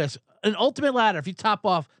need for this, an ultimate ladder. If you top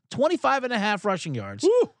off 25.5 rushing yards,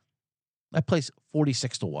 Woo. that plays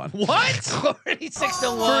 46-1. What?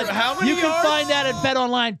 46-1. For how many You can yards? find that at Bet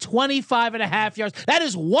Online. 25.5 yards. That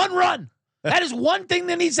is one run. That is one thing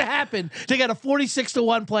that needs to happen to get a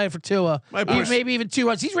 46-1 play for Tua. Might push- Maybe even 2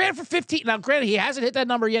 runs. He's ran for 15. Now, granted, he hasn't hit that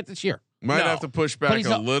number yet this year. Might No. have to push But back he's a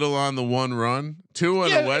not- little on the one run. 2 in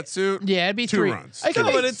Yeah, a wetsuit. Yeah, it'd be 2 3 runs. It could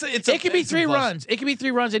No, be, but it's it could be it's 3 plus. runs. It could be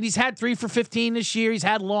 3 runs, and he's had 3 for 15 this year. He's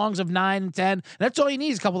had longs of 9 and 10. That's all you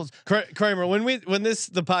need is a couple of. Kramer, when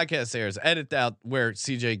the podcast airs, edit out where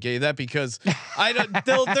CJ gave that because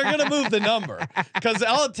they're gonna move the number because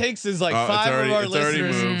all it takes is like Oh, 5 of our it's already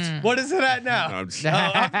listeners. moved. What is it at now? No, I'm just-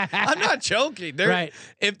 I'm not joking. They're, Right.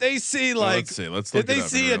 If they see Well, like, let's see. Let's if look they it up in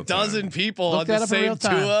see a real time. dozen people Look on that the up in same real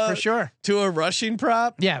time, for sure. Tua rushing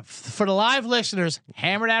prop, Yeah, for the live listeners,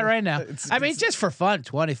 hammer that right now. I mean, just for fun,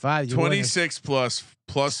 25. you win it. 26 plus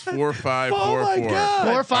 4 5 Oh 4 my 4.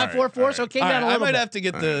 God. 4 5 4 4. So came All down right, a I little might bit. have to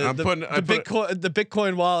get All the right, the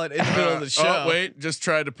Bitcoin wallet in the middle of the show. Oh wait, just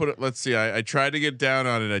tried to put it. Let's see. I tried to get down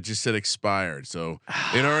on it. I just said expired, so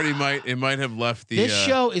it already might have left the. This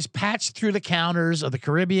show is patched through the counters of the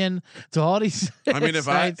Caribbean to all these. I mean, if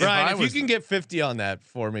I- sites, Ryan, I if you was can get 50 on that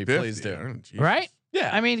for me, 50. please do. Oh, Jesus. right? Yeah,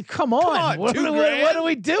 I mean, come on. on, what, 2 what grand? are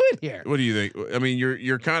we doing here? What do you think? I mean,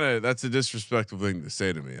 you're kind of that's a disrespectful thing to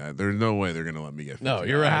say to me. There's no way they're gonna let me get 50. No,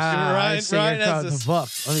 you're right. I Ryan, see Ryan you're has calling this. the book.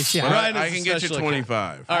 Let me see. But Ryan I is a can get you special account.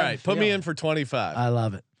 25. All right, put me feeling in for 25. I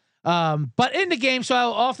love it. But in the game, so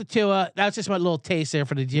off the Tua, that's just my little taste there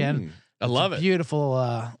for the Gen. I love it. Beautiful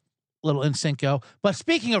little in synco. But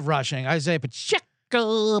speaking of rushing, Isaiah Pacheco,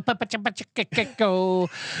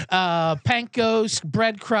 Panko's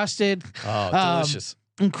bread crusted, Oh, delicious.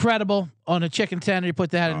 incredible on a chicken tender. You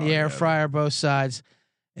put that in Oh, the air yeah. fryer, both sides,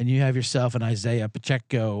 and you have yourself an Isaiah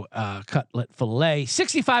Pacheco cutlet fillet.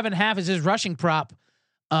 65.5 is his rushing prop.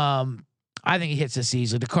 I think he hits this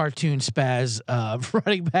easily. The cartoon spaz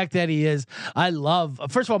running back that he is. I love.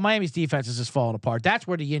 First of all, Miami's defense is just falling apart. That's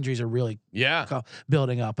where the injuries are really Yeah.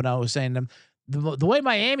 building up. And I was saying to them, the way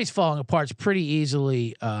Miami's falling apart is pretty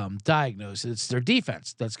easily diagnosed. It's their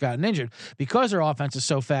defense that's gotten injured because their offense is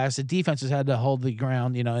so fast. The defense has had to hold the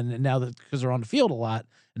ground, and now that because they're on the field a lot,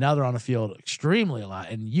 and now they're on the field extremely a lot,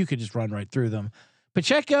 and you could just run right through them.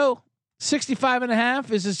 Pacheco,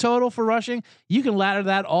 65.5 is his total for rushing. You can ladder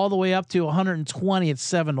that all the way up to 120 at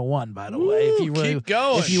 7-1. By the way, if you really keep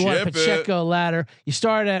going. if you want Ship it. Pacheco ladder, you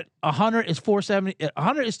start at 100 is 470,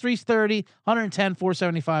 100 is 330, 110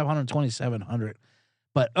 475, 127 100.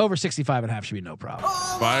 But over 65.5 should be no problem.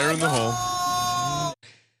 Fire in the hole.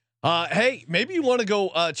 Hey, maybe you want to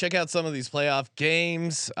go check out some of these playoff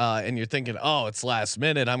games, and you're thinking, "Oh, it's last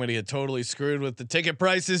minute. I'm going to get totally screwed with the ticket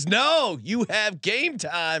prices." No, you have Game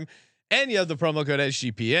Time, and you have the promo code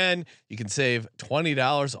SGPN. You can save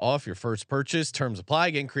 $20 off your first purchase. Terms apply.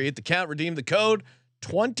 Again, create the account, redeem the code.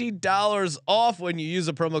 $20 off when you use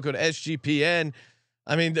the promo code SGPN.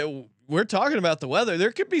 I mean, we're talking about the weather.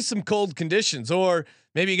 There could be some cold conditions, or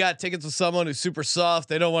maybe you got tickets with someone who's super soft.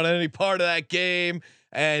 They don't want any part of that game,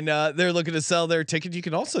 and they're looking to sell their ticket. You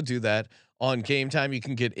can also do that on Game Time. You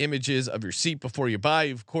can get images of your seat before you buy.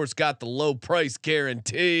 You've of course got the low price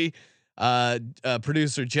guarantee.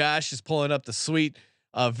 Producer Josh is pulling up the sweet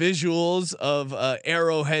visuals of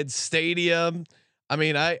Arrowhead Stadium. I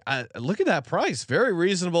mean, I look at that price. Very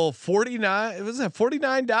reasonable.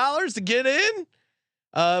 $49 to get in.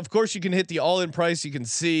 Of course, you can hit the all-in price. You can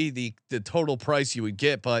see the total price you would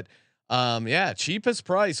get, but yeah, cheapest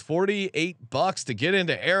price, $48 to get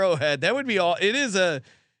into Arrowhead. That would be all.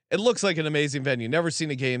 It looks like an amazing venue. Never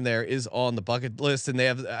seen a game there. Is on the bucket list, and they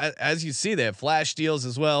have, as you see, they have flash deals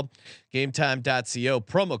as well. GameTime.co,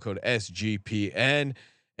 promo code SGPN.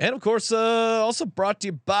 And of course, also brought to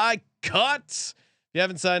you by Cut. If you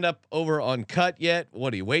haven't signed up over on Cut yet,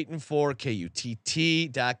 what are you waiting for?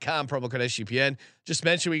 KUTT.com, promo code SGPN. Just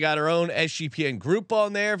mentioned we got our own SGPN group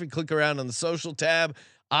on there. If you click around on the social tab,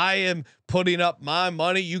 I am putting up my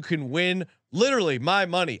money. You can win literally my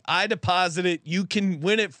money. I deposit it. You can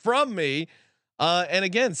win it from me. And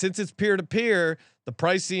again, since it's peer to peer, the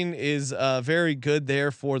pricing is very good there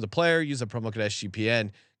for the player. Use a promo code SGPN.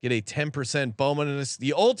 Get a 10% bonus.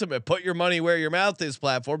 The ultimate put your money where your mouth is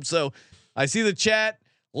platform. So I see the chat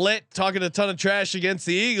lit talking a ton of trash against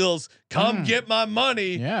the Eagles. Come get my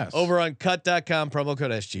money over on cut.com, promo code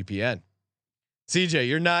SGPN. CJ,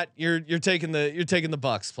 you're taking the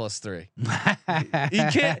Bucks +3. You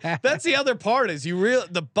can't. That's the other part is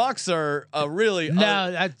the Bucks are really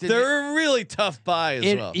they're a really tough buy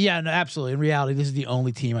as well. Yeah, no, absolutely. In reality, this is the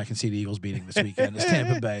only team I can see the Eagles beating this weekend is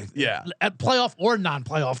Tampa Bay. Yeah, at playoff or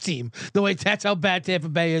non-playoff team. That's how bad Tampa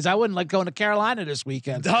Bay is. I wouldn't like going to Carolina this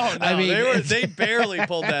weekend. No, I mean they barely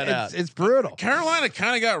pulled that out. It's brutal. Carolina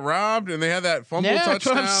kind of got robbed, and they had that fumble touchdown. That's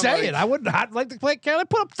what I'm saying. I'd like to play Carolina.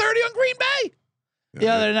 Put up 30 on Green Bay the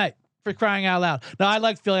other night, for crying out loud. No, I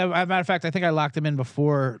like Philly. As a matter of fact, I think I locked them in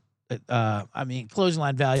before. Closing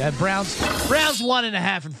line value. I have Browns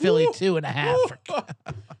 1.5 and Philly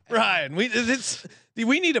 2.5. Ryan, we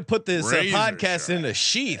need to put this podcast in a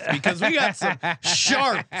sheath because we got some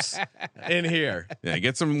sharps in here. Yeah,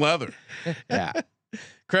 get some leather. Yeah.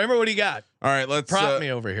 Kramer, what do you got? All right, let's prop me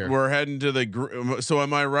over here. We're heading to so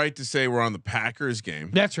am I right to say we're on the Packers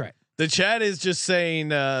game? That's right. The chat is just saying,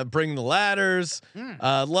 bring the ladders.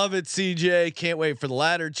 Love it, CJ. Can't wait for the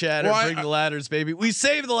ladder chatter. Bring the ladders, baby. We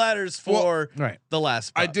save the ladders for the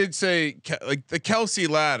last prop. I did say like the Kelsey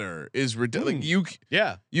ladder is ridiculous.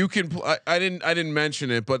 You can. I didn't mention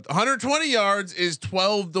it, but 120 yards is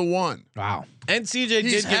 12-1. Wow. And CJ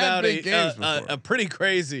did give out a pretty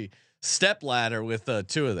crazy step ladder with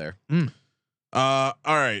 2 of there. All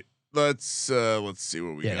right. Let's see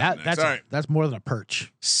what we got next. All right. That's more than a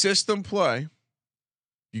perch. System play.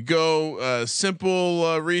 You go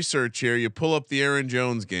simple research here. You pull up the Aaron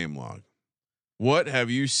Jones game log. What have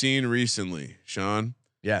you seen recently, Sean?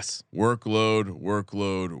 Yes. Workload.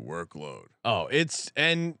 Oh,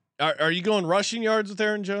 are you going rushing yards with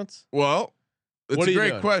Aaron Jones? Well, it's a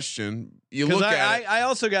great question. You look at I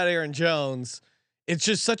also got Aaron Jones. It's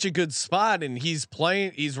just such a good spot, and he's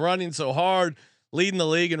running so hard. Leading the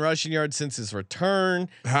league in rushing yards since his return.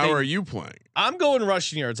 How are you playing? I'm going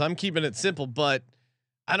rushing yards. I'm keeping it simple, but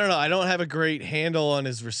I don't know. I don't have a great handle on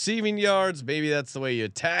his receiving yards. Maybe that's the way you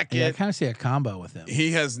attack it. I kind of see a combo with him.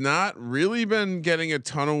 He has not really been getting a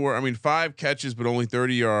ton of work. I mean, 5 catches, but only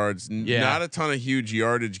 30 yards. Not a ton of huge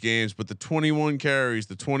yardage games, but the 21 carries,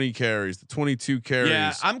 the 20 carries, the 22 carries.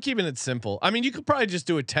 Yeah, I'm keeping it simple. I mean, you could probably just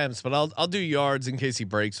do attempts, but I'll do yards in case he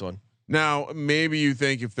breaks one. Now, maybe you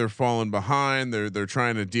think if they're falling behind, they're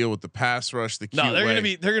trying to deal with the pass rush. They're gonna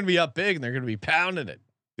be up big and they're gonna be pounding it.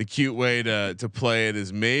 The cute way to play it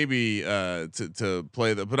is maybe to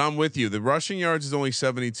play that. But I'm with you. The rushing yards is only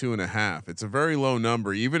 72.5. It's a very low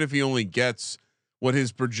number. Even if he only gets what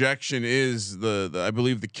his projection is, I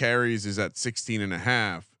believe the carries is at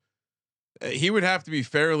 16.5. He would have to be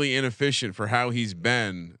fairly inefficient for how he's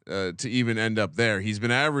been to even end up there. He's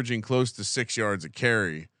been averaging close to 6 yards a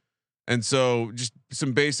carry. And so just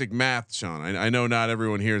some basic math, Sean. I know not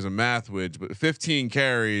everyone here is a math witch, but 15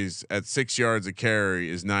 carries at 6 yards a carry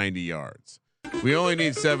is 90 yards. We only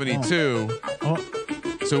need 72.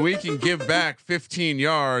 So we can give back 15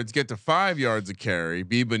 yards, get to 5 yards a carry,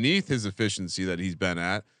 be beneath his efficiency that he's been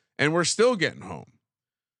at, and we're still getting home.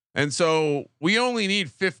 And so we only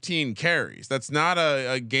need 15 carries. That's not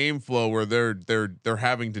a game flow where they're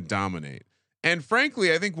having to dominate. And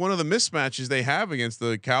frankly, I think one of the mismatches they have against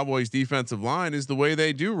the Cowboys defensive line is the way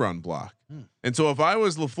they do run block. And so if I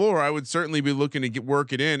was LaFleur, I would certainly be looking to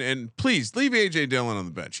work it in. And please leave AJ Dillon on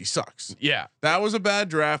the bench. He sucks. Yeah, that was a bad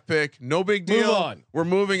draft pick. No big deal. Move on. We're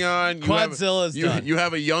moving on. Quadzilla's done. You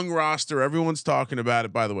have a young roster. Everyone's talking about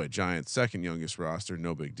it. By the way, Giants second youngest roster.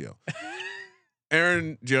 No big deal.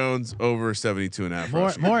 Aaron Jones over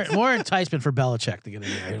 72.5. More enticement for Belichick to get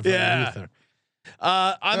in there. Yeah.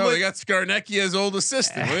 They got Skarnecki as old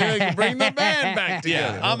assistant. They can bring the band back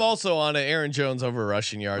together. Yeah, I'm also on Aaron Jones over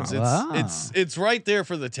rushing yards. It's right there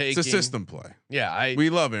for the taking. It's a system play. Yeah, we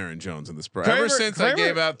love Aaron Jones in this program. Ever since I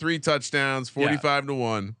gave out 3 touchdowns,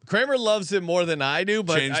 45-1. Kramer loves him more than I do,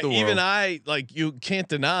 but even I you can't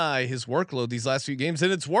deny his workload these last few games,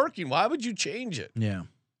 and it's working. Why would you change it? Yeah,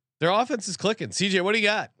 their offense is clicking. CJ, what do you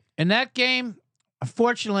got in that game?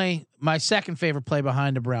 Unfortunately, my second favorite play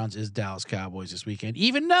behind the Browns is Dallas Cowboys this weekend.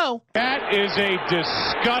 Even though That is a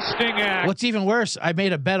disgusting act. what's even worse, I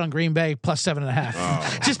made a bet on Green Bay plus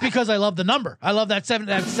 7.5, just because I love the number. I love that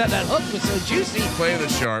that hook was so juicy. Play the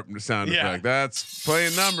sharp sound Yeah. effect. That's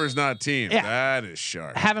playing numbers, not teams. Yeah. That is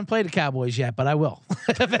sharp. Haven't played the Cowboys yet, but I will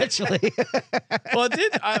eventually. Well,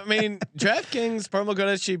 I mean, DraftKings promo code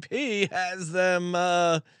SGP has them.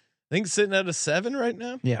 I think sitting at a 7 right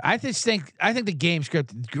now. Yeah, I think the game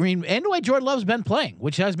script Green and the way Jordan Love's been playing,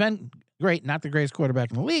 which has been great. Not the greatest quarterback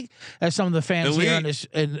in the league, as some of the fans here on this.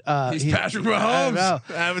 And He's Patrick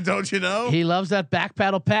Mahomes. Don't you know? He loves that back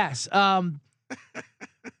paddle pass.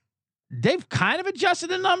 They've kind of adjusted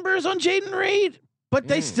the numbers on Jaden Reed, but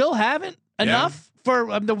they still haven't enough for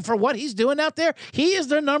what he's doing out there. He is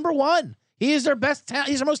their number one. He is their best.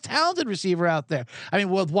 He's their most talented receiver out there. I mean,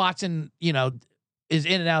 with Watson, is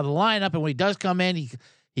in and out of the lineup, and when he does come in,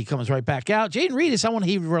 he comes right back out. Jaden Reed is someone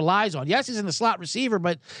he relies on. Yes, he's in the slot receiver,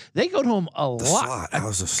 but they go to him a lot.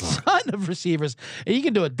 How's the slot? Ton of receivers, and he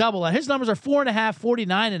can do a double. His numbers are 4.5,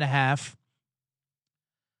 49.5.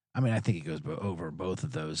 I mean, I think he goes over both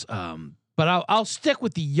of those. But I'll stick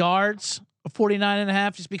with the yards of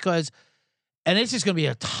 49.5 just because, and it's just going to be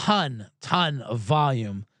a ton of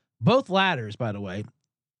volume. Both ladders, by the way.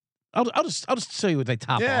 I'll just show you what they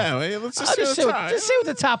top off. Well, let's I'll just see what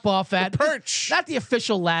the top off at. Perch. Not the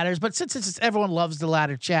official ladders, but since everyone loves the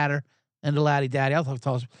ladder chatter and the laddie daddy, I'll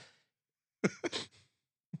talk.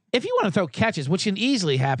 If you want to throw catches, which can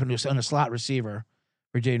easily happen on a slot receiver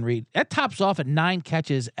for Jaden Reed, that tops off at 9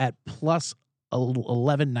 catches at plus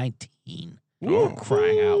 11.19.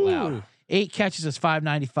 Crying out loud! 8 catches is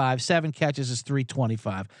 595. 7 catches is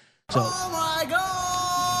 325. So, oh my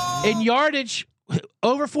god! In yardage,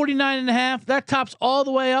 over 49.5, that tops all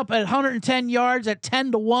the way up at 110 yards at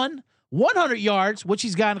 10-1. 100 yards, which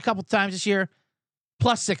he's gotten a couple times this year,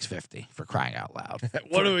 plus 650 for crying out loud.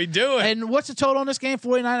 What are we doing? And what's the total on this game?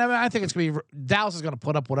 49. I mean, I think it's going to be Dallas is going to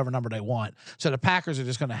put up whatever number they want. So the Packers are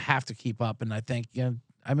just going to have to keep up. And I think,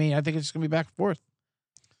 I think it's going to be back and forth.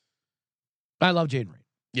 I love Jaden Reed.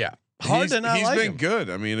 Yeah. Hard to not He's like been him. good.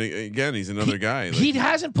 I mean, again, he's another guy. Like, He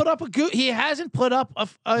hasn't put up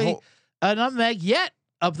a nutmeg yet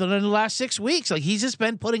up in the last 6 weeks. Like, he's just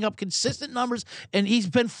been putting up consistent numbers, and he's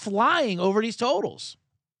been flying over these totals.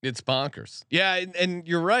 It's bonkers. Yeah, and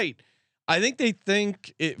you're right. I think they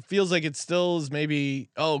think it feels like it still is maybe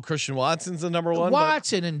Christian Watson's the number one.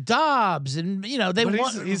 Watson and Dobbs and they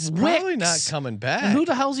want he's probably not Wicks. coming back. And who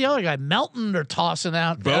the hell's the other guy? Melton they're tossing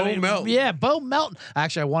out. Bo Melton. Yeah, Bo Melton.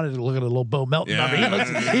 Actually, I wanted to look at a little Bo Melton number.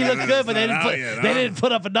 He looked good, but they didn't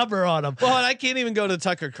put up a number on him. Well, and I can't even go to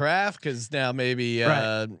Tucker Kraft because now maybe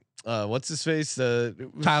what's his face?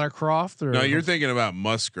 Tyler Croft. No, you're thinking about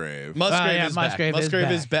Musgrave. Musgrave is Musgrave back. is Musgrave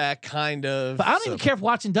back. is back, kind of. But I don't even care if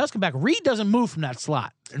Watson does come back. Reed doesn't move from that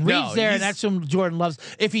slot, and Reed's there, and that's whom Jordan loves.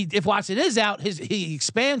 If Watson is out, he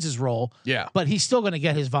expands his role. Yeah, but he's still going to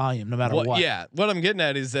get his volume no matter what. Yeah, what I'm getting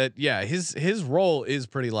at is that his role is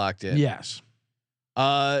pretty locked in. Yes.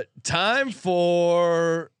 Time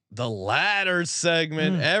for the ladder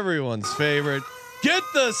segment, everyone's favorite. Get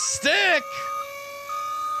the stick.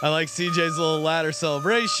 I like CJ's little ladder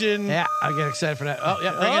celebration. Yeah, I get excited for that. Oh,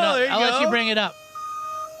 yeah, bring it Oh, up. there you I'll let go. you bring it up.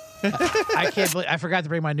 I can't believe I forgot to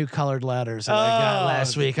bring my new colored ladders that I got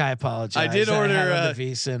last week. I apologize. I did order had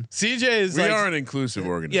the VSiN. CJ is We like, are an inclusive yeah,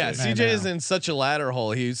 organization. CJ is in such a ladder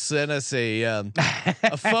hole. He sent us a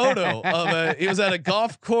photo of he was at a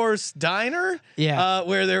golf course diner,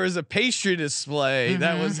 where there was a pastry display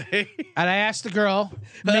that was a And I asked the girl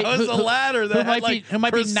that was a ladder that who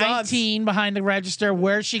might be croissants. 19 behind the register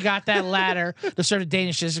where she got that ladder to serve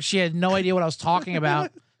Danish dishes. She had no idea what I was talking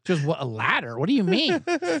about. She goes, "What, a ladder? What do you mean?"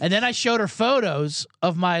 And then I showed her photos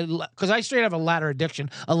of my, because I straight have a ladder addiction,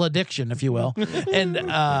 a laddiction, if you will. And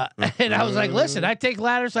I was like, "Listen, I take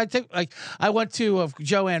ladders. I went to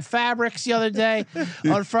Joanne Fabrics the other day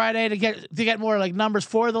on Friday to get more like numbers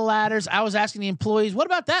for the ladders. I was asking the employees, "What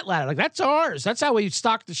about that ladder? Like, that's ours. That's how we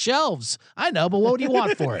stock the shelves." I know, but what do you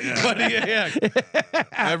want for it?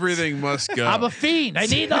 Everything must go. I'm a fiend. I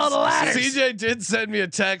need all the ladders. CJ did send me a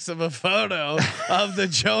text of a photo of the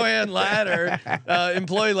Joanne ladder,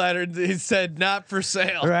 employee ladder. He said not for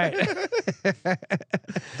sale. Right.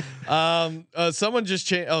 Someone just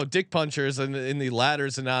changed. Oh, Dick Punchers in the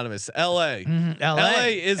Ladders Anonymous. LA. LA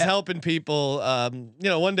is helping people.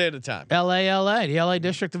 One day at a time. LA, the LA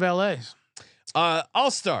district of LA.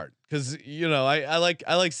 I'll start because I like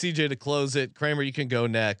CJ to close it. Kramer, you can go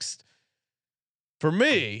next. For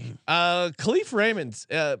me, Khalif Raymond's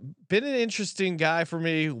been an interesting guy for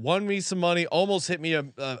me. Won me some money. Almost hit me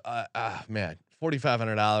man,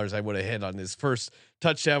 $4,500 I would have hit on his first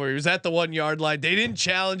touchdown where he was at the 1 yard line. They didn't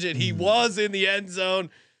challenge it. He was in the end zone.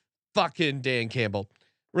 Fucking Dan Campbell.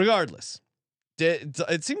 Regardless,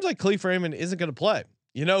 it seems like Khalif Raymond isn't going to play.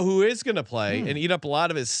 You know who is going to play and eat up a lot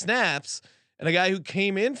of his snaps, and a guy who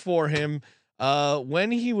came in for him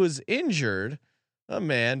when he was injured, a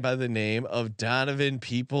man by the name of Donovan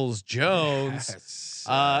Peoples-Jones. Yes,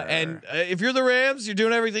 And if you're the Rams, you're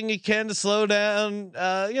doing everything you can to slow down,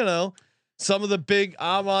 some of the big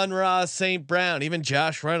Amon-Ra, St. Brown, even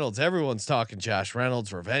Josh Reynolds. Everyone's talking Josh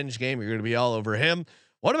Reynolds revenge game. You're going to be all over him.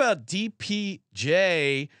 What about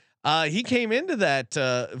DPJ? He came into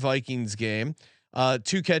that Vikings game,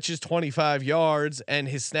 2 catches, 25 yards, and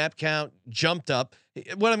his snap count jumped up.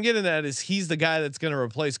 What I'm getting at is he's the guy that's going to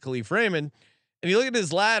replace Khalif Raymond. And you look at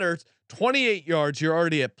his ladder, 28 yards, you're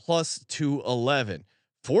already at plus 211.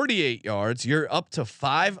 48 yards, you're up to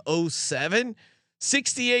 507.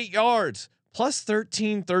 68 yards, plus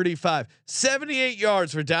 1335. 78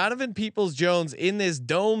 yards for Donovan Peoples-Jones in this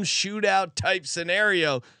dome shootout type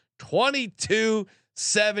scenario.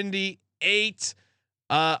 2278.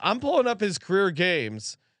 I'm pulling up his career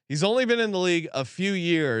games. He's only been in the league a few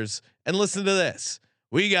years. And listen to this.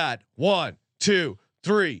 We got 1, 2,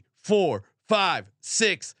 3, 4, 5,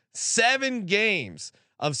 6, 7 games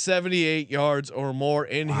of 78 yards or more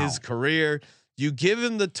in his career. You give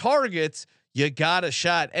him the targets, you got a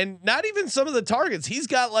shot. And not even some of the targets. He's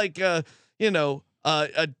got like a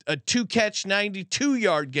 2 catch 92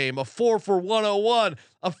 yard game, a 4 for 101,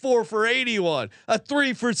 a 4 for 81, a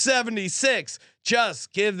 3 for 76.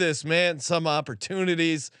 Just give this man some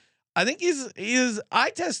opportunities. I think he's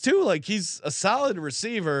eye test too. Like he's a solid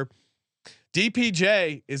receiver.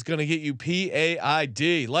 DPJ is going to get you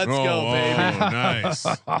PAID. Let's go, baby. Nice.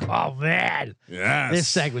 Oh man, Yes. this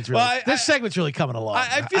segment's really coming along.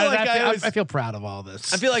 I feel like I feel proud of all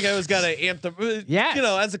this. I feel like I always got to amp the. Yes.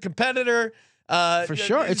 As a competitor. For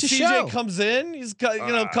sure, it's a CJ show. comes in. He's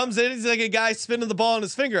comes in. He's like a guy spinning the ball on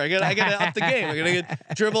his finger. I got to up the game. I got to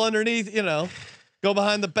get dribble underneath. Go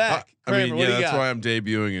behind the back. Kramer, what do you that's got? why I'm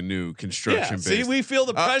debuting a new construction. See, we feel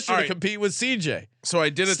the pressure all to right. compete with CJ. So I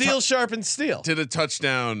did a Steel sharpens steel. did a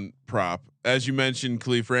touchdown prop, as you mentioned.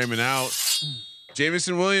 Khalif Raymond out.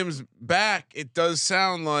 Jameson Williams back. It does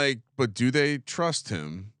sound like, but do they trust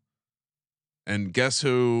him? And guess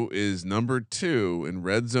who is number 2 in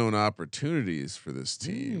red zone opportunities for this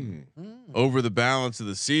team over the balance of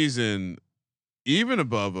the season, even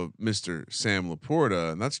above Mr. Sam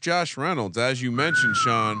Laporta, and that's Josh Reynolds. As you mentioned,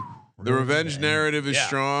 Sean, the revenge narrative is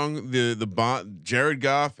strong. The Jared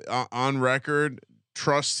Goff on record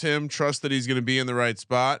trusts him, trusts that he's going to be in the right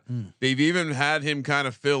spot. They've even had him kind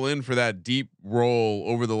of fill in for that deep role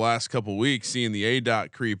over the last couple weeks, seeing the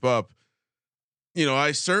A-dot creep up.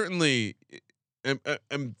 I certainly I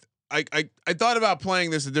thought about playing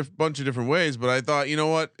this a bunch of different ways, but I thought, you know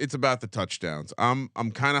what? It's about the touchdowns. I'm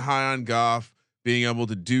kind of high on Goff being able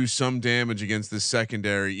to do some damage against this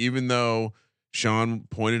secondary, even though Sean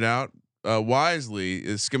pointed out wisely,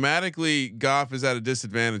 schematically Goff is at a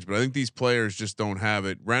disadvantage, but I think these players just don't have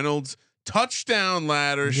it. Reynolds touchdown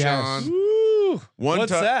ladder, Sean. Woo.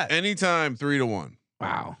 What's that? Anytime 3-1.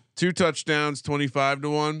 Wow. 2 touchdowns,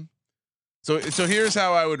 25-1. So here's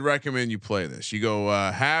how I would recommend you play this. You go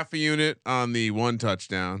half a unit on the 1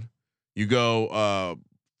 touchdown. You go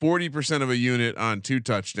 40% of a unit on 2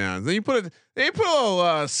 touchdowns. Then you put a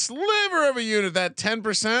sliver of a unit, that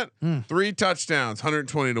 10%, 3 touchdowns,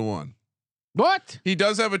 120-1. What? He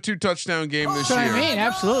does have a 2 touchdown game this That's what year. I mean,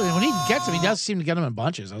 absolutely. When he gets them, he does seem to get them in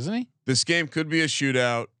bunches, doesn't he? This game could be a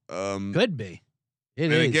shootout. Could be. It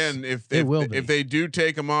and is. again, if they do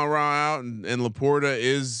take Amon-Ra out and Laporta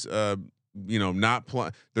is not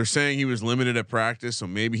playing, they're saying he was limited at practice, so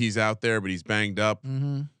maybe he's out there, but he's banged up.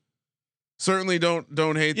 Mm-hmm. Certainly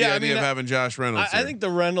don't hate the idea of having Josh Reynolds. I think the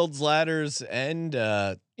Reynolds ladders and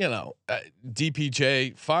DPJ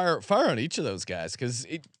fire on each of those guys because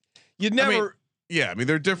you'd never.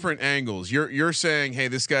 They're different angles. You're saying, hey,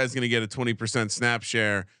 this guy's going to get a 20% snap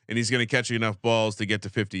share and he's going to catch enough balls to get to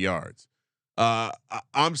 50 yards.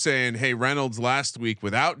 I'm saying, hey, Reynolds last week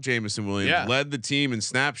without Jameson Williams led the team in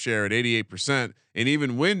snap share at 88%, and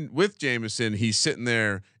even with Jameson, he's sitting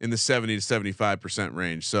there in the 70 to 75%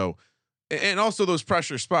 range. So. And also those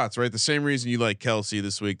pressure spots, right? The same reason you like Kelsey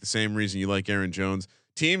this week, the same reason you like Aaron Jones.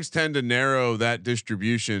 Teams tend to narrow that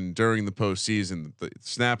distribution during the postseason. The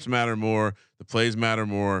snaps matter more, the plays matter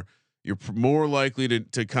more. You're more likely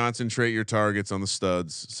to concentrate your targets on the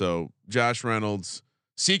studs. So Josh Reynolds,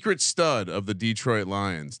 secret stud of the Detroit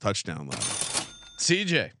Lions, touchdown ladder.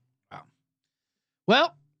 CJ. Wow.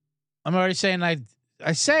 Well, I'm already saying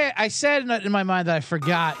I said in my mind that I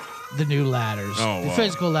forgot the new ladders, Oh, the wow.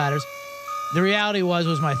 physical ladders. The reality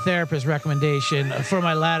was my therapist's recommendation for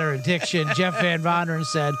my ladder addiction. Jeff Van Vonderen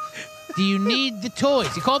said, "Do you need the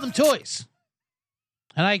toys?" He called them toys.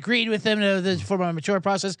 And I agreed with him for my mature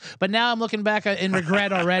process, but now I'm looking back in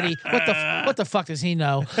regret already. What the fuck does he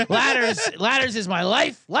know? Ladders is my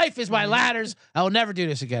life. Life is my ladders. I will never do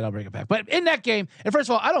this again. I'll bring it back. But in that game, and first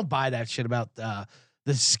of all, I don't buy that shit about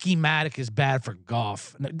the schematic is bad for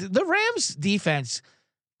golf. The Rams defense,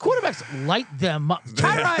 quarterbacks light them up.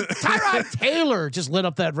 Tyrod Taylor just lit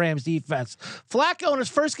up that Rams defense. Flacco in his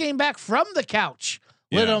first game back from the couch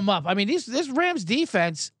lit him up. I mean, this Rams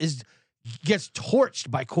defense gets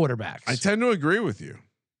torched by quarterbacks. I tend to agree with you.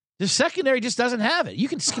 The secondary just doesn't have it. You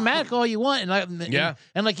can schematic all you want, and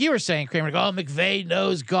like you were saying, Kramer, like, oh, McVay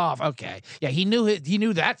knows golf. Okay, yeah, he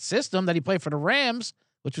knew that system that he played for the Rams,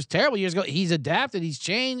 which was terrible years ago. He's adapted. He's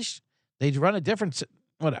changed. They run a different,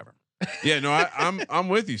 whatever. Yeah, no, I'm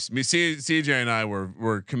with you. CJ and I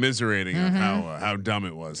were commiserating on how dumb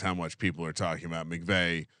it was, how much people are talking about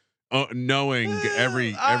McVay, knowing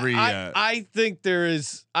every. I think there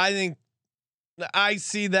is. I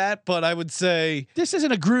see that, but I would say This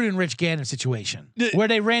isn't a Gruden, Rich Gannon situation where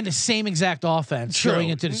they ran the same exact offense going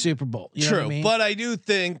into the Super Bowl. You know what I mean? But I do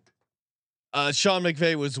think Sean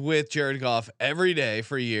McVay was with Jared Goff every day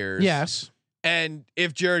for years. Yes. And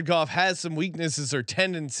if Jared Goff has some weaknesses or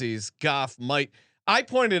tendencies, Goff might. I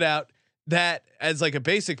pointed out that as like a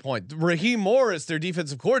basic point. Raheem Morris, their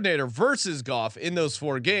defensive coordinator, versus Goff in those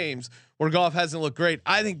 4 games where Goff hasn't looked great.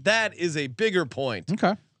 I think that is a bigger point.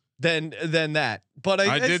 Okay. Than that, but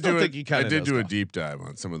I did still do think he kind of a deep dive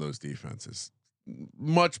on some of those defenses.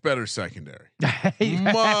 Much better secondary.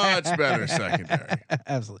 Much better secondary.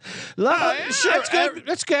 Absolutely. Sure, That's good.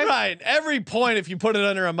 That's good. Right. Every point, if you put it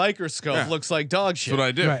under a microscope, looks like dog shit. That's what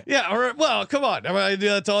I do. Right. Yeah. Or, well, come on. Am I gonna do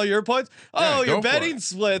that to all your points? Oh, Yeah, your go for betting it.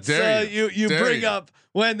 splits. Dare You Dare bring you. up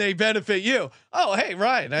when they benefit you. Oh, hey,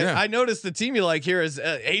 Ryan. Yeah. I noticed the team you like here is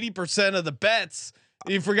 80% of the bets.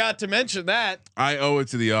 You forgot to mention that. I owe it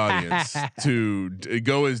to the audience to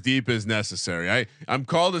go as deep as necessary. I'm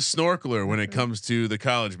called a snorkeler when it comes to the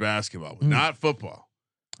college basketball, but not football.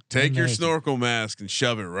 Take your snorkel mask and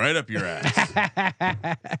shove it right up your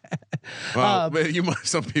ass. Well,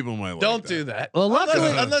 some people might. Don't like do that. Well,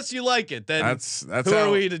 luckily, unless you like it, then That's who how are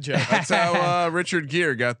we to judge? That's how Richard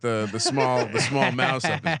Gere got the small mouse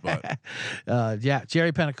up his butt. Yeah,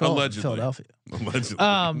 Jerry Penicola, Allegedly. Philadelphia.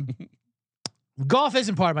 Allegedly. Golf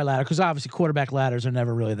isn't part of my ladder because obviously quarterback ladders are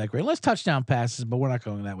never really that great. Unless touchdown passes, but we're not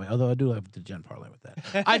going that way. Although I do love the Gen parlay with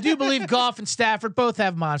that. I do believe Goff and Stafford both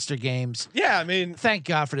have monster games. Yeah, I mean, Thank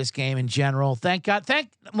God for this game in general. Thank God.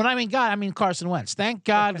 When I mean God, I mean Carson Wentz. Thank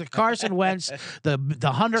God to Carson Wentz, the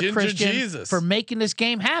Hunter Ginger Christian, Jesus. for making this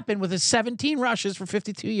game happen with his 17 rushes for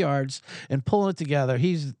 52 yards and pulling it together.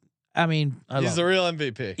 He's the real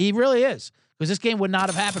MVP. He really is. Because this game would not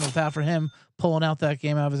have happened without for him pulling out that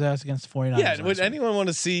game out of his ass against the 49ers. Yeah, would last week. anyone want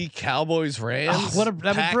to see Cowboys Rams? That'd be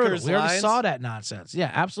brutal. Packers, We already Lions? saw that nonsense.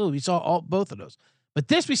 Yeah, absolutely. We saw both of those. But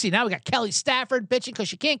this we see now. We got Kelly Stafford bitching because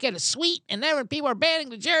she can't get a suite, and then when people are banning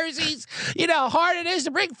the jerseys, you know how hard it is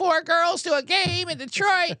to bring 4 girls to a game in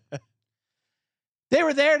Detroit. They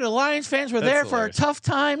were there. The Lions fans were That's there for a hilarious. tough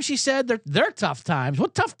time. She said they're tough times.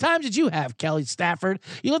 What tough times did you have, Kelly Stafford?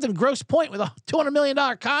 You lived in Grosse Pointe with a $200 million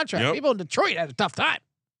contract. Yep. People in Detroit had a tough time.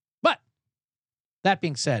 But that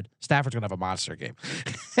being said, Stafford's gonna have a monster game.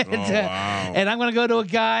 and, wow. and I'm gonna go to a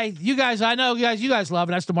guy. You guys love,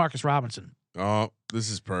 and that's DeMarcus Robinson. Oh, this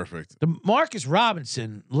is perfect. DeMarcus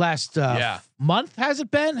Robinson last Yeah. month has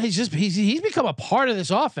it been? He's become a part of this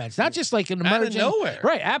offense, not just like an Out of emerging nowhere.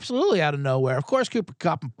 right? Absolutely out of nowhere. Of course, Cooper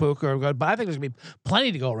Kupp and Puka are good, but I think there's gonna be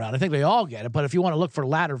plenty to go around. I think they all get it. But if you want to look for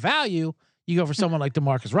ladder value, you go for someone like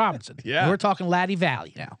DeMarcus Robinson. Yeah. And we're talking laddie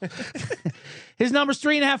value now. His number's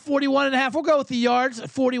 3.5, 41.5. We'll go with the yards,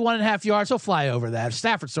 41.5 yards. He'll fly over that.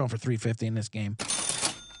 Stafford's throwing for 350 in this game.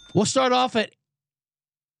 We'll start off at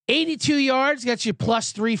 82 yards, gets you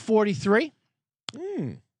plus 343.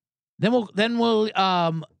 Then we'll we're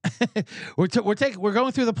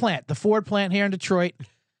going through the plant, the Ford plant here in Detroit.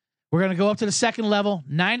 We're going to go up to the second level,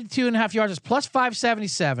 92.5 yards is plus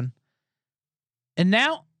 577. And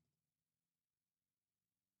now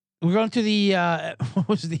we're going to the what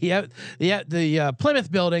was the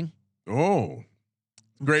Plymouth building. Oh,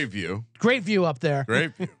 great view. Great view up there.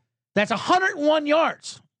 Great view. That's 101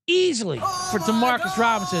 yards easily for DeMarcus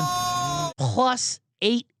Robinson, plus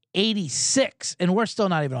 886, and we're still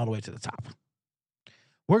not even all the way to the top.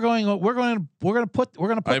 We're gonna put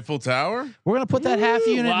Eiffel Tower. that half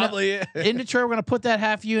unit Wobbly. in Detroit. We're gonna put that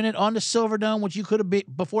half unit on the Silverdome, which you could have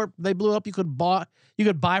before they blew up. You could buy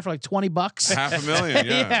for like $20. $500,000. Yeah.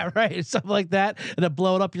 Yeah, right. Something like that, and then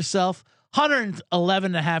blow it up yourself.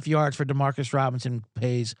 111.5 yards for Demarcus Robinson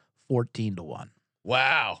pays 14 to 1.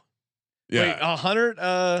 Wow. Yeah. Wait, 100.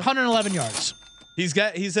 111 yards.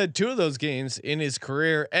 He's had 2 of those games in his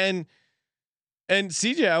career, and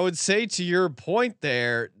CJ, I would say to your point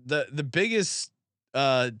there, the biggest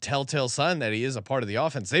telltale sign that he is a part of the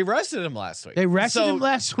offense. They rested him last week. They rested him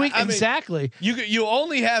last week. I mean, exactly. You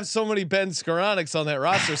only have so many Ben Skoroneks on that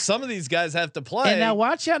roster. Some of these guys have to play. And now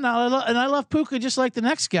watch out. Now, I love Puka just like the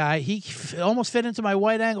next guy. He almost fit into my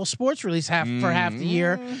Wide Angle Sports release for half the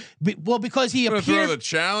year. Because he Throw appeared. the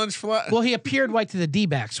challenge flag. Well, he appeared right to the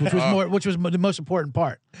D-backs, which was the most important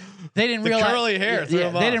part. They didn't realize curly hair. They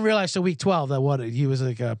didn't realize till week 12 that he was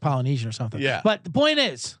like a Polynesian or something. Yeah. But the point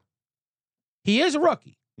is, he is a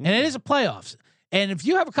rookie, and it is a playoffs. And if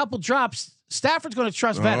you have a couple drops, Stafford's going to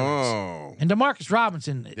trust veterans. Oh. And Demarcus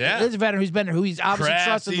Robinson is a veteran who he's obviously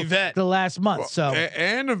Crafty trusted vet. the last month. So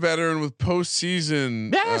And a veteran with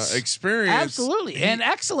postseason experience. absolutely, and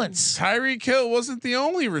excellence. Tyreek Hill wasn't the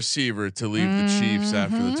only receiver to leave the Chiefs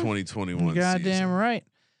after the 2021 Goddamn season. right.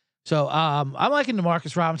 So I'm liking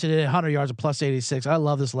Demarcus Robinson at 100 yards of plus 86. I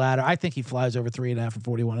love this ladder. I think he flies over 3.5 and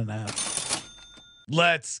 41.5.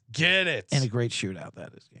 Let's get it. And a great shootout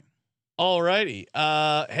that is game. Alrighty.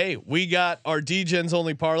 Hey, we got our D-Gens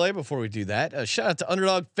only parlay. Before we do that, shout out to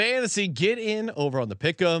Underdog Fantasy. Get in over on the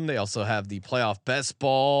Pick'em. They also have the playoff best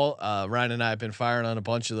ball. Ryan and I have been firing on a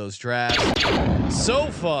bunch of those drafts. So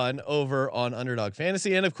fun over on Underdog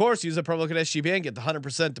Fantasy. And of course, use a promo code SGPN. Get the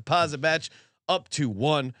 100% deposit match up to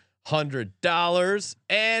 $100.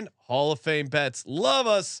 And Hall of Fame bets. Love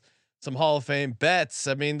us some Hall of Fame bets.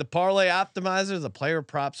 I mean, the Parlay Optimizer, the player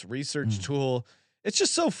props research tool. It's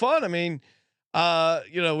just so fun. I mean,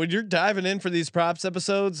 when you're diving in for these props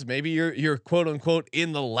episodes, maybe you're quote unquote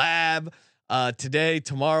in the lab today,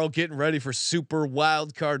 tomorrow, getting ready for Super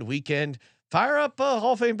Wild Card Weekend. Fire up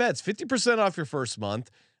Hall of Fame bets, 50% off your first month.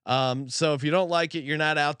 So if you don't like it, you're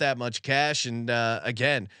not out that much cash. And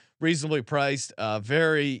again, reasonably priced,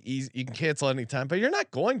 very easy. You can cancel anytime, but you're not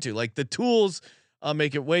going to. Like the tools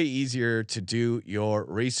make it way easier to do your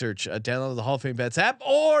research. Download the Hall of Fame Bets app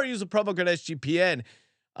or use the promo code SGPN.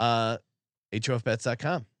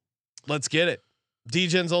 HOFBets.com. Let's get it.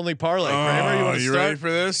 D-Gens only parlay. Kramer, you want to you start? ready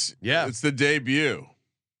for this? Yeah. It's the debut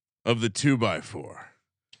of the 2x4.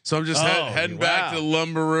 So I'm just heading back to the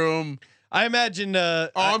lumber room. I imagine.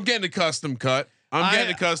 I'm getting a custom cut. I'm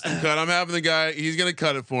getting a custom cut. I'm having the guy. He's gonna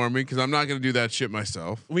cut it for me because I'm not gonna do that shit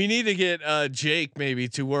myself. We need to get Jake maybe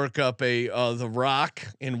to work up the Rock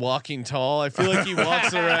in Walking Tall. I feel like he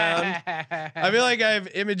walks around. I feel like I have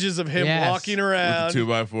images of him walking around. With the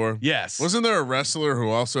 2x4. Yes. Wasn't there a wrestler who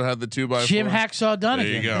also had the 2x4? Jim Hacksaw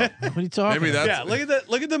Dunnigan. There you go. What are you talking Maybe about? that's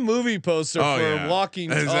Look at the movie poster for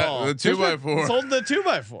Walking Is that Tall. the 2x4. It's holding the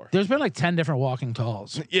 2x4. There's been like 10 different walking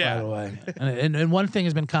talls. Yeah. By the way. And one thing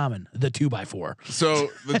has been common: the 2x4. So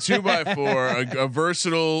the 2x4, a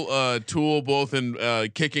versatile tool both in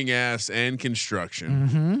kicking ass and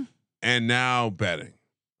construction, and now betting.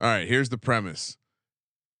 All right, here's the premise: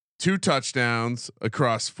 2 touchdowns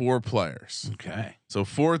across 4 players. Okay. So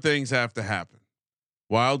 4 things have to happen.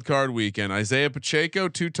 Wild card weekend: Isaiah Pacheco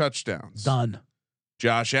 2 touchdowns. Done.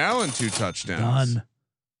 Josh Allen 2 touchdowns. Done.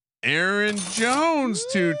 Aaron Jones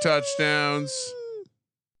 2 touchdowns.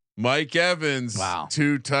 Mike Evans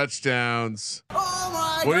 2 touchdowns.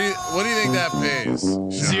 What do you think that pays?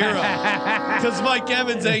 Sean? 0. Because Mike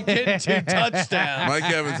Evans ain't getting 2 touchdowns.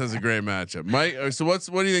 Mike Evans has a great matchup. Mike, so what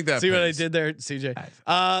do you think that? See pays? what I did there, CJ?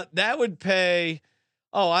 That would pay.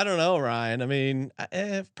 Oh, I don't know, Ryan. I mean,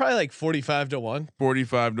 probably like 45 to 1.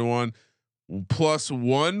 45 to 1 plus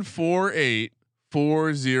 148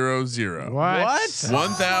 400. What?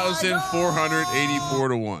 1,484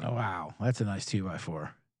 to 1. Oh, wow, that's a nice 2x4.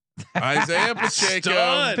 Isaiah Pacheco,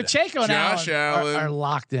 Stud. Pacheco and Josh Allen are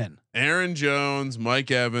locked in. Aaron Jones,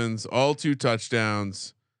 Mike Evans, all 2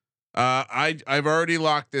 touchdowns. I've already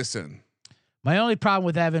locked this in. My only problem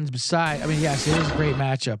with Evans, yes, it is a great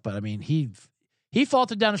matchup, but I mean, he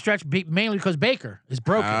faltered down the stretch mainly because Baker is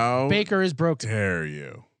broken. How Baker is broken. Dare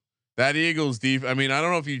you? That Eagles defense. I mean, I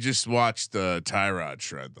don't know if you just watched Tyrod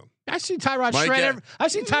shred them. I've seen Tyrod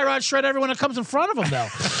shred everyone that comes in front of him though.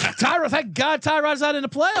 Thank God Tyrod's not in the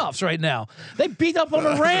playoffs right now. They beat up on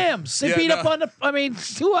the Rams. They beat up on the. I mean,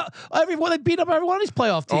 everyone. They beat up every one of these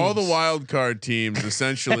playoff teams. All the wild card teams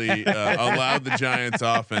essentially allowed the Giants'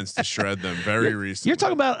 offense to shred them very recently. You're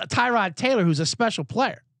talking about Tyrod Taylor, who's a special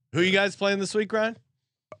player. Who you guys playing this week, Ryan?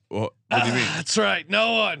 Well, what do you mean? That's right.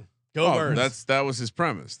 No one. Go Birds. That was his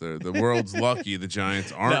premise. The world's lucky the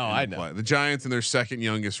Giants aren't. No, I in know. play. The Giants and their second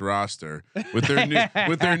youngest roster with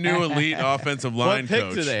their new elite offensive line what pick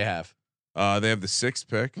coach. do they have? They have the 6th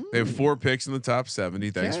pick. They have 4 picks in the top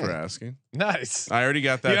 70. Thanks for asking. Nice. I already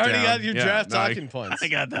got that. You already down. got your draft no, talking points. I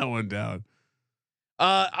got that one down.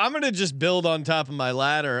 I'm gonna just build on top of my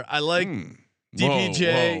ladder. I like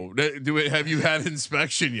DPJ. Whoa. Have you had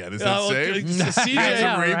inspection yet? Is that safe? CJ,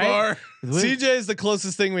 Yeah, rebar. CJ is the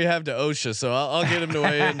closest thing we have to OSHA, so I'll get him to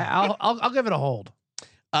weigh in. I'll give it a hold.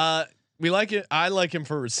 We like it. I like him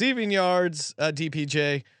for receiving yards.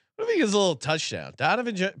 DPJ. What if he gets a little touchdown?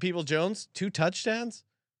 Donovan Peoples-Jones, 2 touchdowns,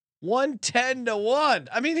 110-1.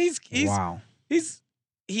 I mean, he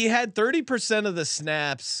had 30% of the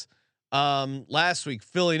snaps last week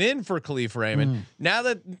filling in for Khalif Raymond. Now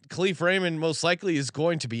that Khalif Raymond most likely is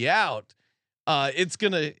going to be out, he's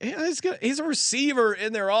a receiver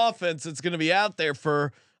in their offense. It's going to be out there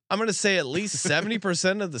for, I'm going to say, at least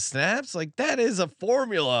 70% of the snaps. Like, that is a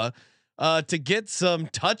formula to get some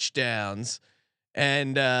touchdowns.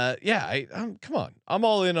 And come on, I'm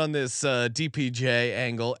all in on this DPJ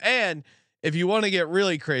angle. And if you want to get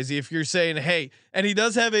really crazy, if you're saying, hey, and he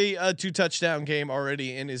does have a 2 touchdown game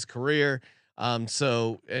already in his career. And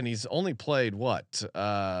he's only played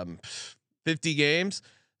 50 games.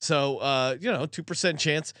 So, 2%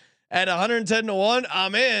 chance at 110-1,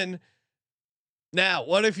 I'm in. Now,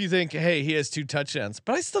 what if you think, hey, he has 2 touchdowns,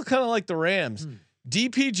 but I still kind of like the Rams.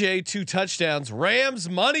 DPJ 2 touchdowns, Rams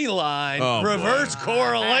money line, reverse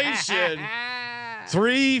correlation,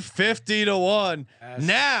 350-1. Yes.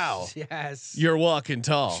 Now, you're walking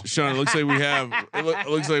tall. Sean, it looks like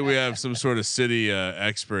we have some sort of city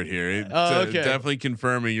expert here. Okay. Definitely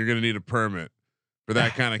confirming you're going to need a permit for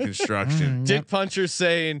that kind of construction. Dick Puncher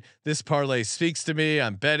saying this parlay speaks to me.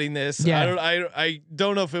 I'm betting this. Yeah. I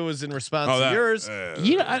don't know if it was in response to yours.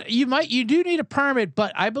 You do need a permit,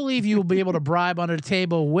 but I believe you will be able to bribe under the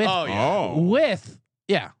table with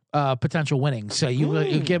potential winnings. So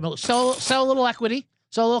you give sell a little equity,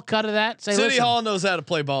 sell a little cut of that. Say, City Hall knows how to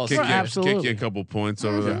play ball. Kick Absolutely. you a couple points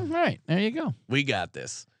over there. Right there you go. We got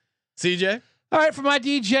this. CJ. All right, for my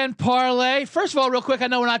DGen parlay. First of all, real quick, I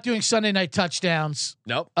know we're not doing Sunday night touchdowns.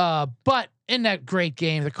 Nope. But in that great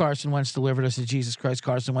game that Carson Wentz delivered us to Jesus Christ,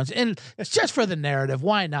 Carson Wentz, and it's just for the narrative.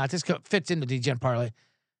 Why not? This fits into DGen parlay.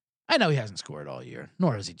 I know he hasn't scored all year,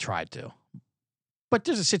 nor has he tried to. But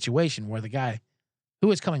there's a situation where the guy who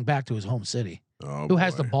is coming back to his home city, who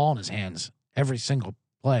has the ball in his hands every single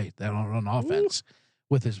play that on offense.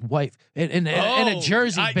 With his wife in a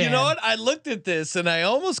jersey band. You know what? I looked at this and I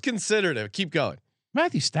almost considered it. Keep going.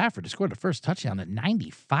 Matthew Stafford has scored the first touchdown at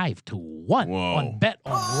 95-1 on Bet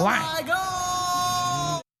Online.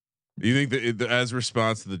 Do you think that as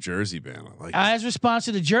response to the jersey ban? As response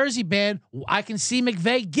to the jersey ban, I can see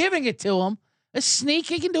McVay giving it to him. A sneak,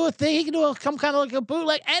 he can do a thing. He can do some kind of like a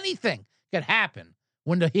bootleg. Anything could happen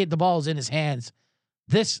when the ball's in his hands.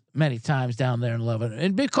 This many times down there in Lebanon,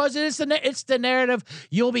 and because it's the narrative,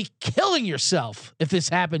 you'll be killing yourself if this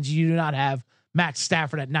happens. You do not have Matt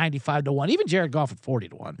Stafford at 95-1, even Jared Goff at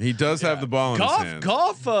 40-1. He does have the ball in his hand.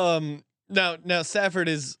 Goff. Now Stafford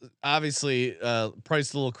is obviously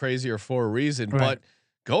priced a little crazier for a reason, but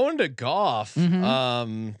going to Goff, he's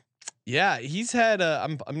had.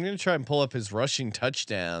 I'm going to try and pull up his rushing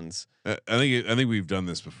touchdowns. I think we've done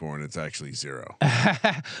this before, and it's actually 0.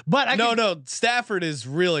 But no, Stafford is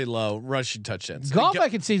really low rushing touchdowns. Goff I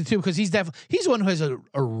can see too because he's the one who has a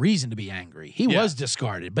reason to be angry. He was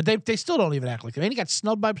discarded, but they still don't even act like him. And he got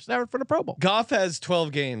snubbed by Stafford for the Pro Bowl. Goff has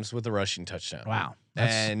 12 games with a rushing touchdown. Wow.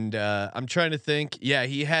 And I'm trying to think. Yeah,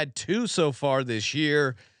 he had 2 so far this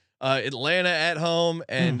year. Atlanta at home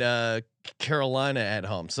and Carolina at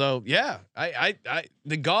home. So yeah, I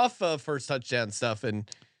the Goff first touchdown stuff and.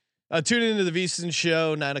 Tune into the VSiN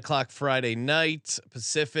show 9:00 Friday night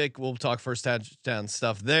Pacific. We'll talk first touchdown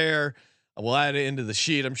stuff there. We'll add it into the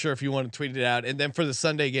sheet. I'm sure if you want to tweet it out, and then for the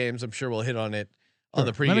Sunday games, I'm sure we'll hit on it on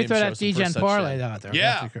the pregame. Let me throw show, that DGen parlay out there.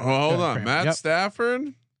 Yeah. Hold on, Matt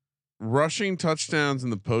Stafford rushing touchdowns in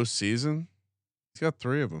the postseason. He's got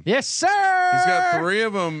 3 of them. Yes, sir. He's got 3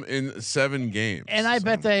 of them in 7 games. And I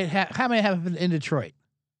bet they how many have in Detroit?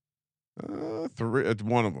 3.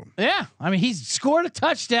 One of them. Yeah, I mean he's scored a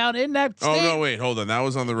touchdown in that. Oh no, wait, hold on. That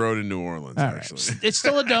was on the road in New Orleans. Actually, it's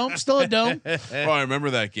still a dome. Still a dome. I remember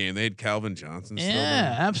that game. They had Calvin Johnson.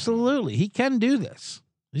 Yeah, absolutely. He can do this.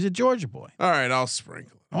 He's a Georgia boy. All right, I'll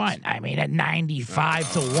sprinkle it. Why? I mean, at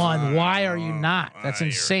 95-1, why are you not? That's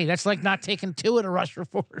insane. That's like not taking 2 at a rush for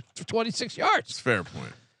 26 yards. It's a fair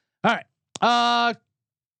point. All right.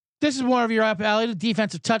 This is more of your up alley, the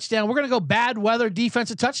defensive touchdown. We're going to go bad weather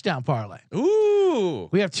defensive touchdown parlay. Ooh.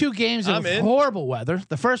 We have 2 games of horrible weather.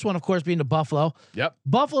 The first one, of course, being the Buffalo. Yep.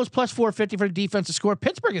 Buffalo's plus 450 for the defensive score.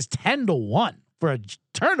 Pittsburgh is 10-1 for a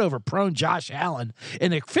turnover-prone Josh Allen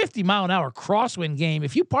in a 50-mile-an-hour crosswind game.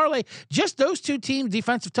 If you parlay just those 2 teams'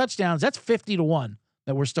 defensive touchdowns, that's 50-1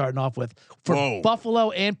 that we're starting off with for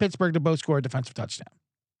Buffalo and Pittsburgh to both score a defensive touchdown.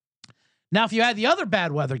 Now, if you add the other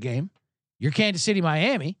bad weather game, your Kansas City,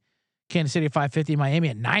 Miami. Kansas City at 550, Miami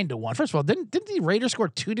at 9-1. First of all, didn't the Raiders score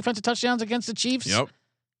 2 defensive touchdowns against the Chiefs? Yep.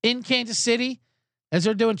 In Kansas City, as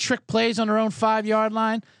they're doing trick plays on their own 5-yard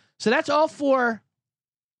line. So that's all for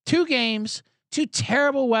 2 games, 2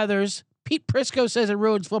 terrible weathers. Pete Prisco says it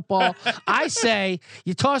ruins football. I say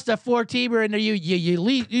you toss that 4-teamer in there, you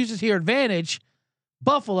use it to your advantage.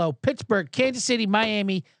 Buffalo, Pittsburgh, Kansas City,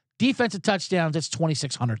 Miami, defensive touchdowns. That's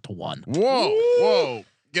 2,600-1. Whoa.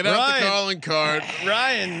 Get out the calling card.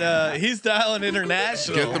 Ryan, he's dialing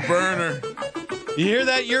international. Get the burner. You hear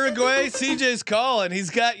that, Uruguay? CJ's calling. He's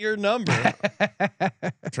got your number.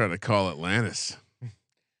 Trying to call Atlantis.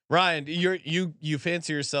 Ryan, you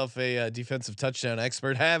fancy yourself a defensive touchdown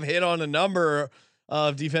expert. Have hit on a number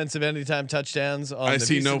of defensive anytime touchdowns. On I the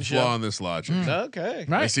see VSiN no show. flaw in this logic. Okay.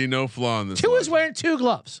 Right. I see no flaw in this. 2 is logic. wearing 2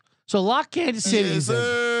 gloves. So lock Kansas City.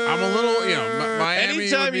 I'm a little, Miami.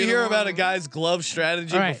 Anytime you hear about a guy. guy's glove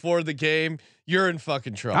strategy before the game, you're in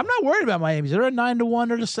fucking trouble. I'm not worried about Miami. They're a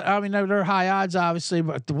 9-1. They're high odds, obviously,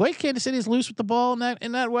 but the way Kansas City is loose with the ball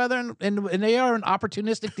in that weather, and they are an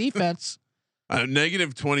opportunistic defense.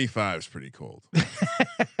 Negative 25 is pretty cold.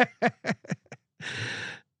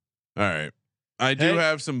 All right, I do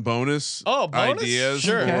have some bonus ideas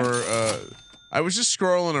sure. for. I was just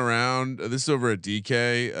scrolling around. This is over at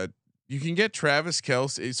DK. You can get Travis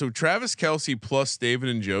Kelce. So Travis Kelce plus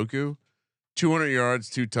David Njoku, 200 yards,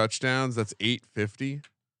 2 touchdowns. That's 850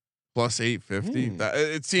 plus 850.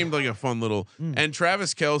 It seemed like a fun little. And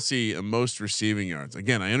Travis Kelce, most receiving yards.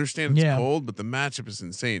 Again, I understand it's cold, but the matchup is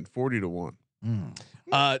insane. 40-1.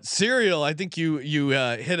 Cereal. I think you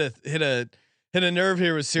hit a nerve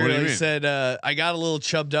here with Cereal. He said, I got a little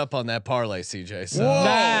chubbed up on that parlay, CJ. So.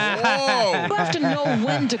 Whoa. You have to know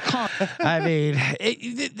when to call. I mean,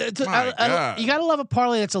 you gotta love a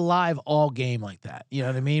parlay that's alive all game like that. You know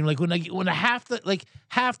what I mean? Like when half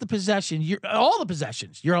the possession, all the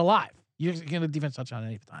possessions, you're alive. You're gonna defense touchdown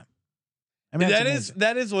any time. I mean,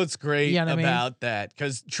 that is what's great about that,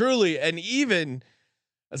 because truly, and even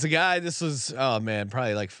as a guy, this was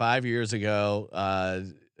probably like 5 years ago.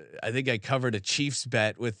 I think I covered a Chiefs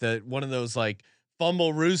bet with one of those like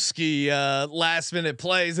fumble Ruski last minute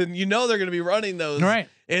plays, and they're going to be running those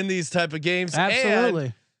in these type of games. Absolutely.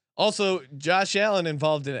 And also, Josh Allen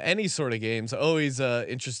involved in any sort of games, always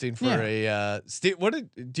interesting for a. What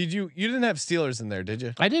did you didn't have Steelers in there, did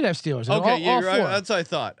you? I did have Steelers. Okay, all right. 4. That's what I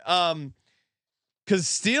thought. Because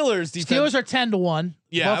Steelers are 10-1.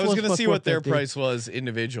 Yeah, Buffalo's I was going to see what their 450. price was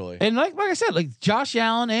individually. And like I said, like Josh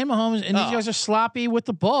Allen and Mahomes, and these guys are sloppy with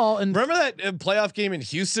the ball. And remember that playoff game in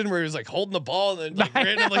Houston where he was like holding the ball and then like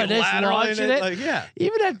randomly lateraling it? Like, yeah,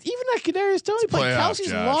 even that Kadarius Toney play,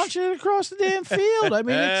 Kelsey's launching it across the damn field. I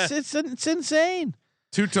mean, it's insane.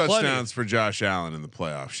 2 touchdowns for Josh Allen in the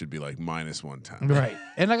playoffs should be like -110. Right.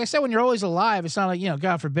 And like I said, when you're always alive, it's not like,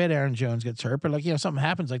 God forbid Aaron Jones gets hurt, but like, something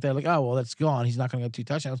happens like that. Like, oh, well, that's gone. He's not going to get 2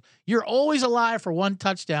 touchdowns. You're always alive for 1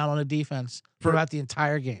 touchdown on a defense throughout the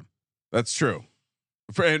entire game. That's true.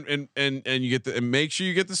 And you get and make sure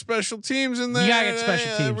you get the special teams in there. You gotta get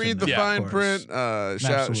special teams. Read the fine print.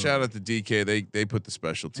 Shout out to DK. They put the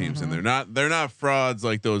special teams in there. They're not frauds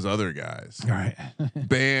like those other guys. All right.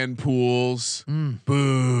 Ban pools.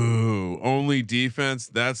 Boo. Only defense.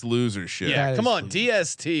 That's loser shit. Yeah. Come on,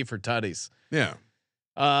 DST for tutties. Yeah.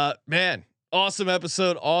 Man. Awesome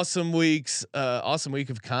episode, awesome weeks, awesome week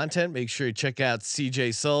of content. Make sure you check out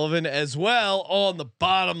CJ Sullivan as well on the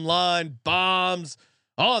Bottom Line Bombs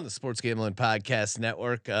on the Sports Gambling Podcast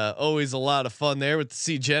Network. Always a lot of fun there with the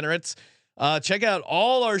C-Generates. Check out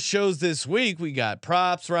all our shows this week. We got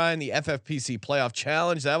props, Ryan, the FFPC Playoff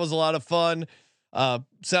Challenge. That was a lot of fun.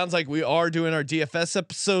 Sounds like we are doing our DFS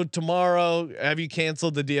episode tomorrow. Have you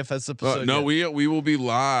canceled the DFS episode? No, we will be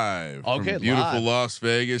live. Okay, from beautiful live. Las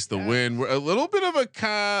Vegas. The win. We're a little bit of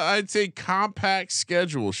I'd say compact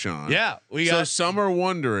schedule, Sean. Yeah, so some are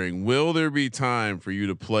wondering, will there be time for you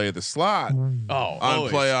to play the slot on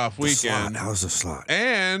always. playoff weekend? How's the slot?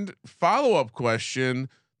 And follow-up question.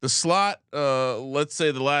 The slot, let's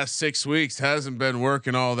say the last 6 weeks hasn't been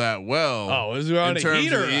working all that well. We're on in terms a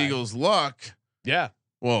heater of the Eagles' luck. Yeah.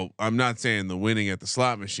 Well, I'm not saying the winning at the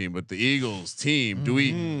slot machine, but the Eagles team. Do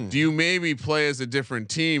you maybe play as a different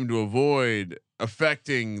team to avoid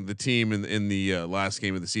affecting the team in the last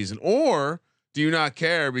game of the season, or do you not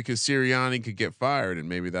care because Sirianni could get fired and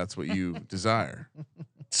maybe that's what you desire?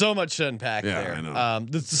 So much to unpack there. I know.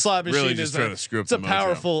 The slot machine Really just trying to screw up it's a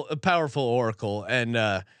the powerful oracle, and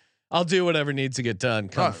I'll do whatever needs to get done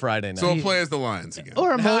come Friday night. So we'll play as the Lions again.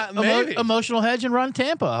 Or Maybe. emotional hedge and run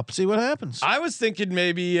Tampa up. See what happens. I was thinking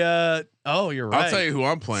maybe. You're right. I'll tell you who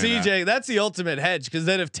I'm playing. CJ, that's the ultimate hedge, because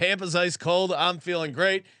then if Tampa's ice cold, I'm feeling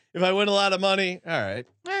great. If I win a lot of money, all right,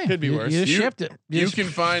 could be worse. You shipped it. You can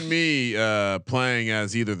find me playing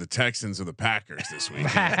as either the Texans or the Packers this week.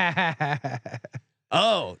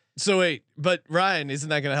 Oh, so wait, but Ryan, isn't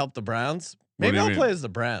that going to help the Browns? Maybe I'll play as the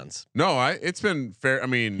Browns. No, it's been fair. I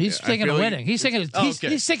mean, He's thinking of winning. He's thinking.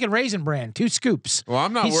 He's thinking Raisin Bran, 2 scoops. Well,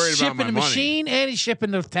 I'm not he's worried about my shipping the money. machine and he's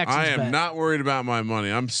shipping the Texans. I am bet. not worried about my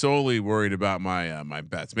money. I'm solely worried about my my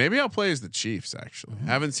bets. Maybe I'll play as the Chiefs. Actually,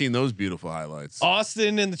 haven't seen those beautiful highlights.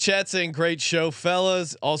 Austin in the chat saying, "Great show,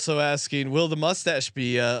 fellas." Also asking, "Will the mustache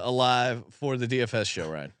be alive for the DFS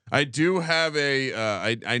show?" Ryan, I do have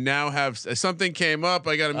I now have something came up.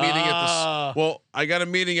 I got a meeting at the I got a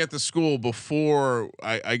meeting at the school before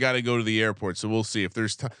I got to go to the airport. So we'll see if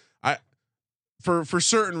there's time. For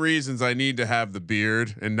certain reasons I need to have the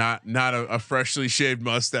beard and not a freshly shaved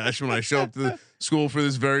mustache when I show up to the school for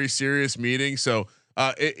this very serious meeting. So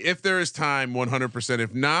if there is time, 100%.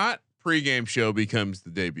 If not, pregame show becomes the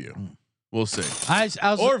debut. We'll see.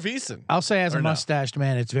 or Veasan. I'll say, as a mustached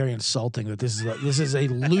man, it's very insulting that this is a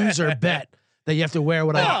loser bet that you have to wear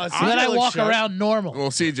what I walk around normal.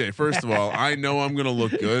 Well, CJ, first of all, I know I'm going to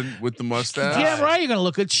look good with the mustache. Yeah, right. You're going to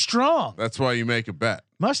look good, strong. That's why you make a bet.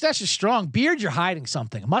 Mustache is strong. Beard, you're hiding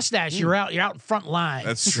something. Mustache, you're out in front line.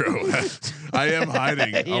 That's true. I am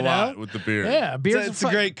hiding a lot with the beard. Yeah, beards. It's a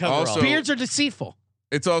great cover. Also, beards are deceitful.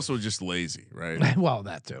 It's also just lazy, right? Well,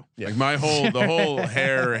 that too. Like the whole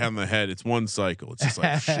hair on the head. It's one cycle. It's just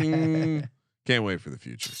like shing. Can't wait for the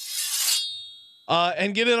future.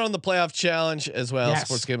 And get in on the playoff challenge as well.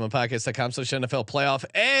 Yes. SportsGamblingPodcast.com/NFL playoff,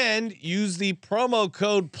 and use the promo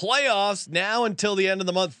code playoffs now until the end of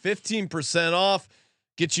the month. 15% off.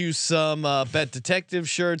 Get you some Bet Detective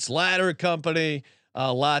shirts, Ladder Company,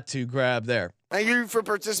 a lot to grab there. Thank you for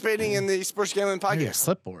participating in the Sports Gambling Podcast.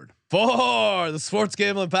 Clipboard. For the Sports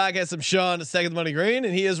Gambling Podcast, I'm Sean, the Second Money Green,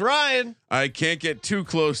 and he is Ryan. I can't get too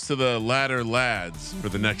close to the ladder lads for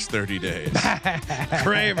the next 30 days.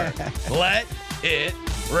 Kramer, let it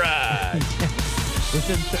ride.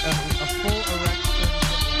 Within a full erection.